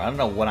anymore. I don't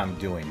know what I'm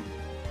doing.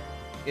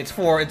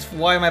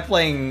 Why am I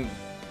playing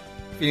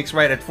Phoenix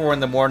Wright at 4 in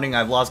the morning?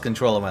 I've lost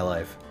control of my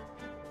life.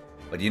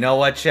 But you know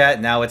what,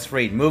 chat? Now it's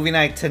free. Movie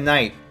night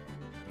tonight.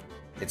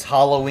 It's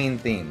Halloween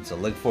themed, so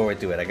look forward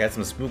to it. I got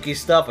some spooky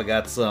stuff, I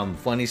got some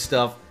funny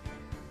stuff,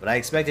 but I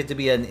expect it to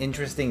be an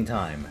interesting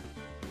time.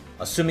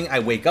 Assuming I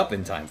wake up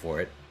in time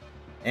for it.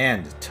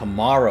 And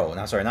tomorrow,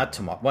 no, sorry, not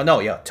tomorrow. Well, no,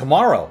 yeah,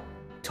 tomorrow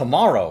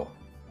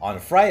on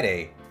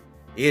Friday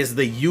is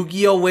the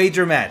Yu-Gi-Oh!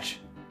 Wager match.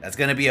 That's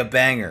gonna be a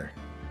banger.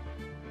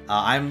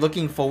 I'm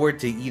looking forward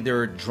to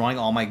either drawing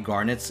all my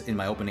garnets in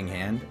my opening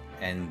hand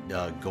and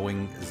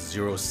going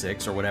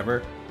 0-6 or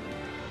whatever,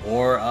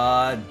 or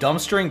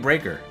dumpstering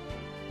Breaker.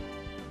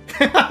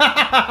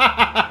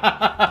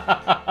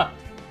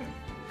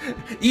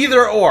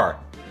 Either or.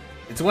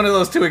 It's one of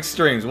those two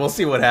extremes. We'll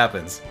see what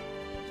happens.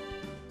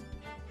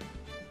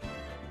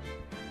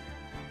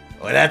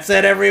 Well, that's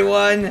it,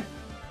 everyone.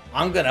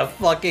 I'm gonna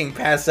fucking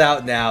pass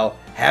out now.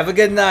 Have a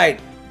good night.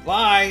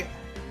 Bye.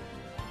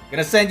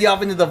 Gonna send you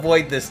off into the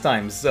void this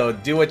time, so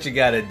do what you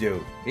gotta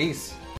do. Peace.